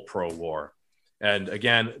are all pro-war. And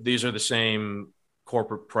again, these are the same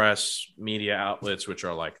corporate press media outlets, which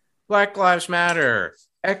are like Black Lives Matter,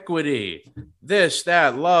 equity, this,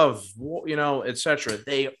 that, love, etc.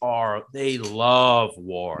 They love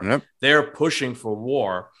war. Yep. They're pushing for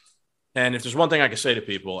war. And if there's one thing I can say to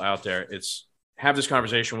people out there, it's have this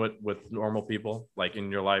conversation with normal people, like in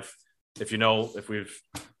your life. If we've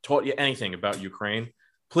taught you anything about Ukraine,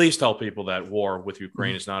 please tell people that war with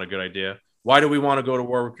Ukraine is not a good idea. Why do we want to go to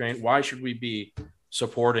war with Ukraine? Why should we be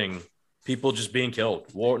supporting people just being killed?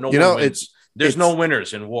 War, no one wins. There's no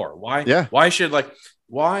winners in war. Why? Yeah. Why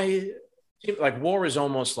war is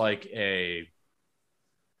almost like a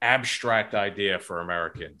abstract idea for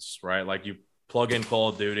Americans, right? Like you plug in Call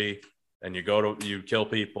of Duty and you kill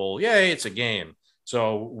people. Yay, it's a game.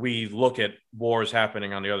 So we look at wars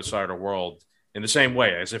happening on the other side of the world in the same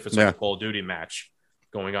way, as if it's like a Call of Duty match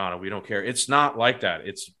going on and we don't care. It's not like that.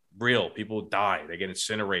 It's real. People die. They get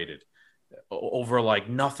incinerated over like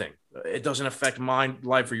nothing. It doesn't affect my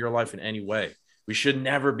life or your life in any way. We should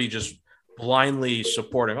never be just blindly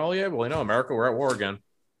supporting. Oh yeah, well, America, we're at war again.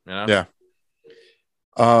 Yeah.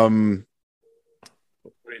 What do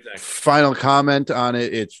you think? Final comment on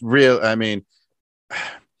it. It's real. I mean,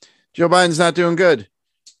 Joe Biden's not doing good.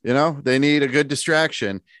 You know, they need a good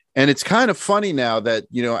distraction. And it's kind of funny now that,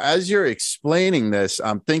 you know, as you're explaining this,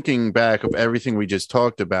 I'm thinking back of everything we just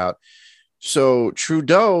talked about. So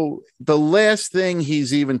Trudeau, the last thing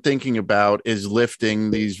he's even thinking about is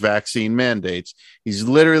lifting these vaccine mandates. He's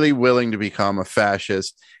literally willing to become a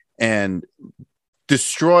fascist and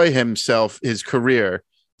destroy himself, his career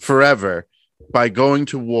forever by going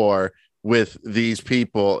to war with these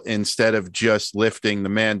people instead of just lifting the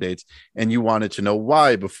mandates. And you wanted to know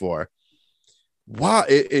why before. Why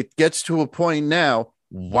it gets to a point now.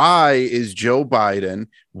 Why is Joe Biden?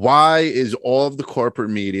 Why is all of the corporate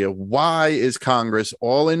media? Why is Congress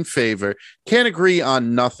all in favor? Can't agree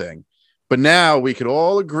on nothing. But now we could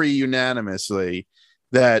all agree unanimously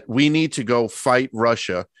that we need to go fight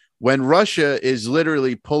Russia when Russia is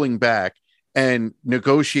literally pulling back and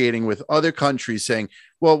negotiating with other countries saying,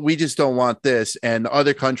 well, we just don't want this. And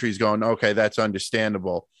other countries going, okay, that's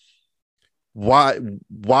understandable. Why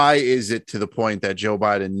is it to the point that Joe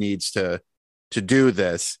Biden needs to do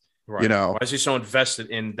this? Right. You know, why is he so invested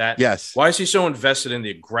in that? Yes. Why is he so invested in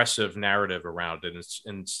the aggressive narrative around it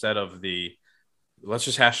instead of the let's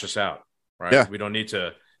just hash this out? Right. Yeah. We don't need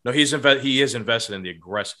to. No, he is invested in the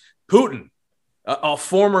aggressive. Putin, a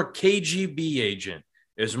former KGB agent,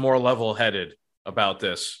 is more level-headed about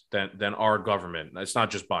this than our government. It's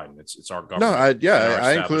not just Biden. It's our government. No,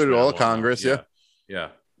 I included all of Congress. Yeah.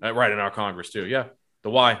 Right, in our Congress too. Yeah, the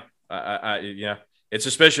why. Yeah, it's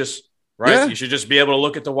suspicious, right? Yeah. You should just be able to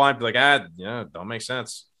look at the why and be like, don't make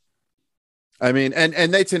sense. I mean,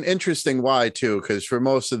 and that's an interesting why too, because for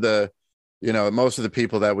most of the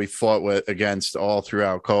people that we fought with against all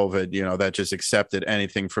throughout COVID, you know, that just accepted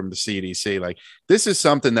anything from the CDC, like this is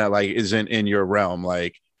something that like isn't in your realm.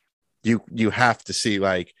 Like you have to see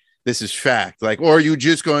like this is fact, like, or are you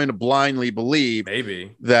just going to blindly believe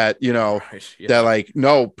maybe that, you know, right, yeah. that like,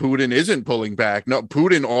 no, Putin isn't pulling back. No,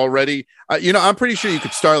 Putin already, you know, I'm pretty sure you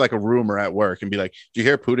could start like a rumor at work and be like, do you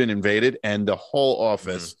hear Putin invaded? And the whole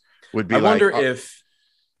office would be I wonder if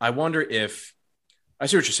I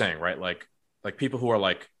see what you're saying, right? Like people who are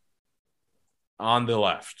like on the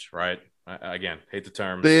left, right? Again, hate the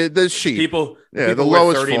term. The sheep. People the wear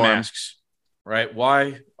lowest 30 form. masks, right?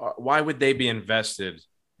 Why would they be invested?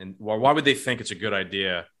 And why would they think it's a good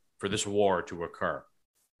idea for this war to occur,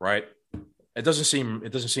 right? It doesn't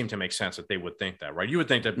seem to make sense that they would think that, right? You would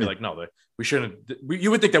think that'd be like, no, we shouldn't. You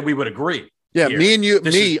would think that we would agree. Yeah,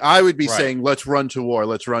 here. I would be saying, let's run to war.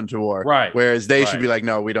 Let's run to war. Right. Whereas they should be like,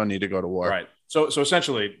 no, we don't need to go to war. Right. So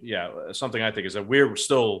essentially, something I think is that we're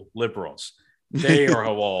still liberals. They are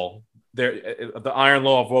all the iron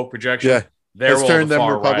law of woke projection. Yeah. They're all turned the them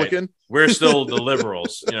far Republican. Right. We're still the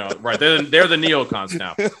liberals, you know, right? They're the neocons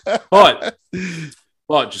now. But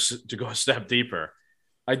just to go a step deeper,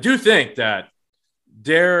 I do think that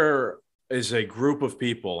there is a group of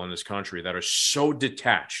people in this country that are so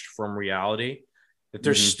detached from reality that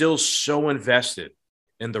they're still so invested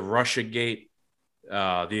in the Russiagate.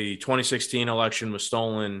 The 2016 election was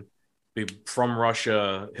stolen from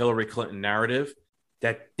Russia, Hillary Clinton narrative,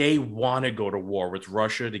 that they want to go to war with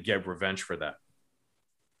Russia to get revenge for that.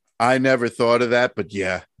 I never thought of that, but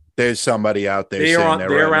yeah, there's somebody out there.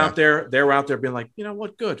 They're out there being like, you know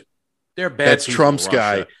what? Good. They're bad. That's people, Trump's Russia.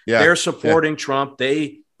 guy. Yeah, they're supporting Trump.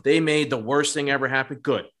 They made the worst thing ever happen.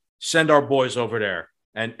 Good. Send our boys over there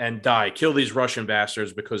and die. Kill these Russian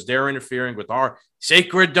bastards because they're interfering with our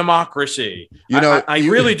sacred democracy. You know, I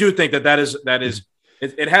really do think that is.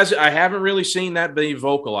 It has. I haven't really seen that be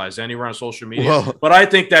vocalized anywhere on social media, but I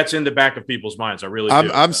think that's in the back of people's minds. I really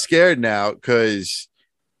do. I'm scared now because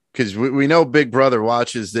we know Big Brother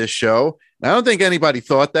watches this show. I don't think anybody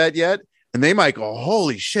thought that yet, and they might go,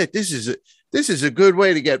 "Holy shit! This is a good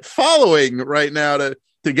way to get following right now to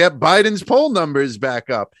get Biden's poll numbers back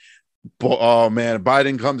up." Oh man,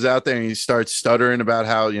 Biden comes out there and he starts stuttering about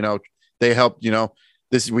how, you know, they helped, you know,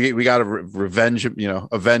 this we got to avenge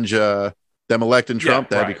them electing Trump.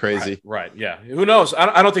 That'd be crazy. Right. Yeah. Who knows?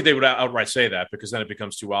 I don't think they would outright say that because then it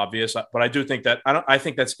becomes too obvious. But I do think that I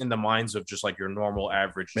think that's in the minds of just like your normal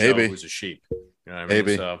average Joe who's a sheep. You know what I mean?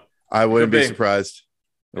 Maybe. So, I wouldn't be surprised.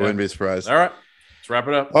 I wouldn't be surprised. All right. Let's wrap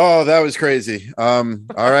it up. Oh, that was crazy. All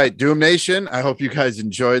right. Doom Nation. I hope you guys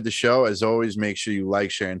enjoyed the show. As always, make sure you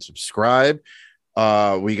like, share, and subscribe.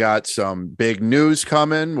 We got some big news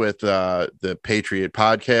coming with the Patriot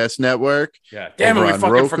Podcast Network. Yeah. Damn it. We fucking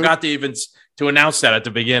Roku. Forgot to announce that at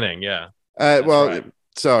the beginning. Yeah. Right.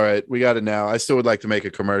 It's all right. We got it now. I still would like to make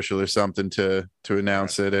a commercial or something to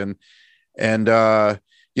announce it. And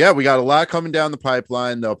yeah, we got a lot coming down the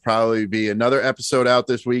pipeline. There'll probably be another episode out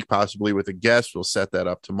this week, possibly with a guest. We'll set that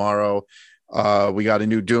up tomorrow. We got a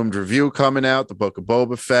new Doomed review coming out, the Book of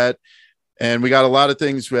Boba Fett. And we got a lot of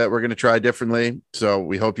things that we're going to try differently. So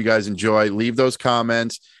we hope you guys enjoy. Leave those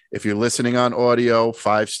comments. If you're listening on audio,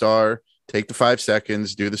 5-star, take the 5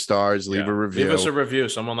 seconds, do the stars, leave a review. Leave us a review.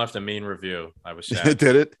 Someone left a mean review. I was sad.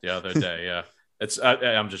 Did it? The other day, yeah. It's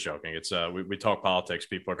I'm just joking. It's we talk politics.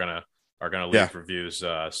 People are gonna leave reviews.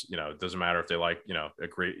 It doesn't matter if they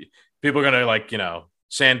agree. People are gonna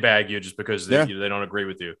sandbag you just because they don't agree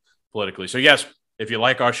with you politically. So yes, if you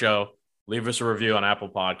like our show, leave us a review on Apple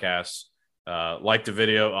Podcasts. Like the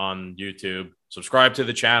video on YouTube. Subscribe to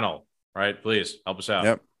the channel. Right? Please help us out.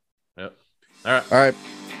 Yep. All right.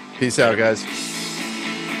 Peace out, guys.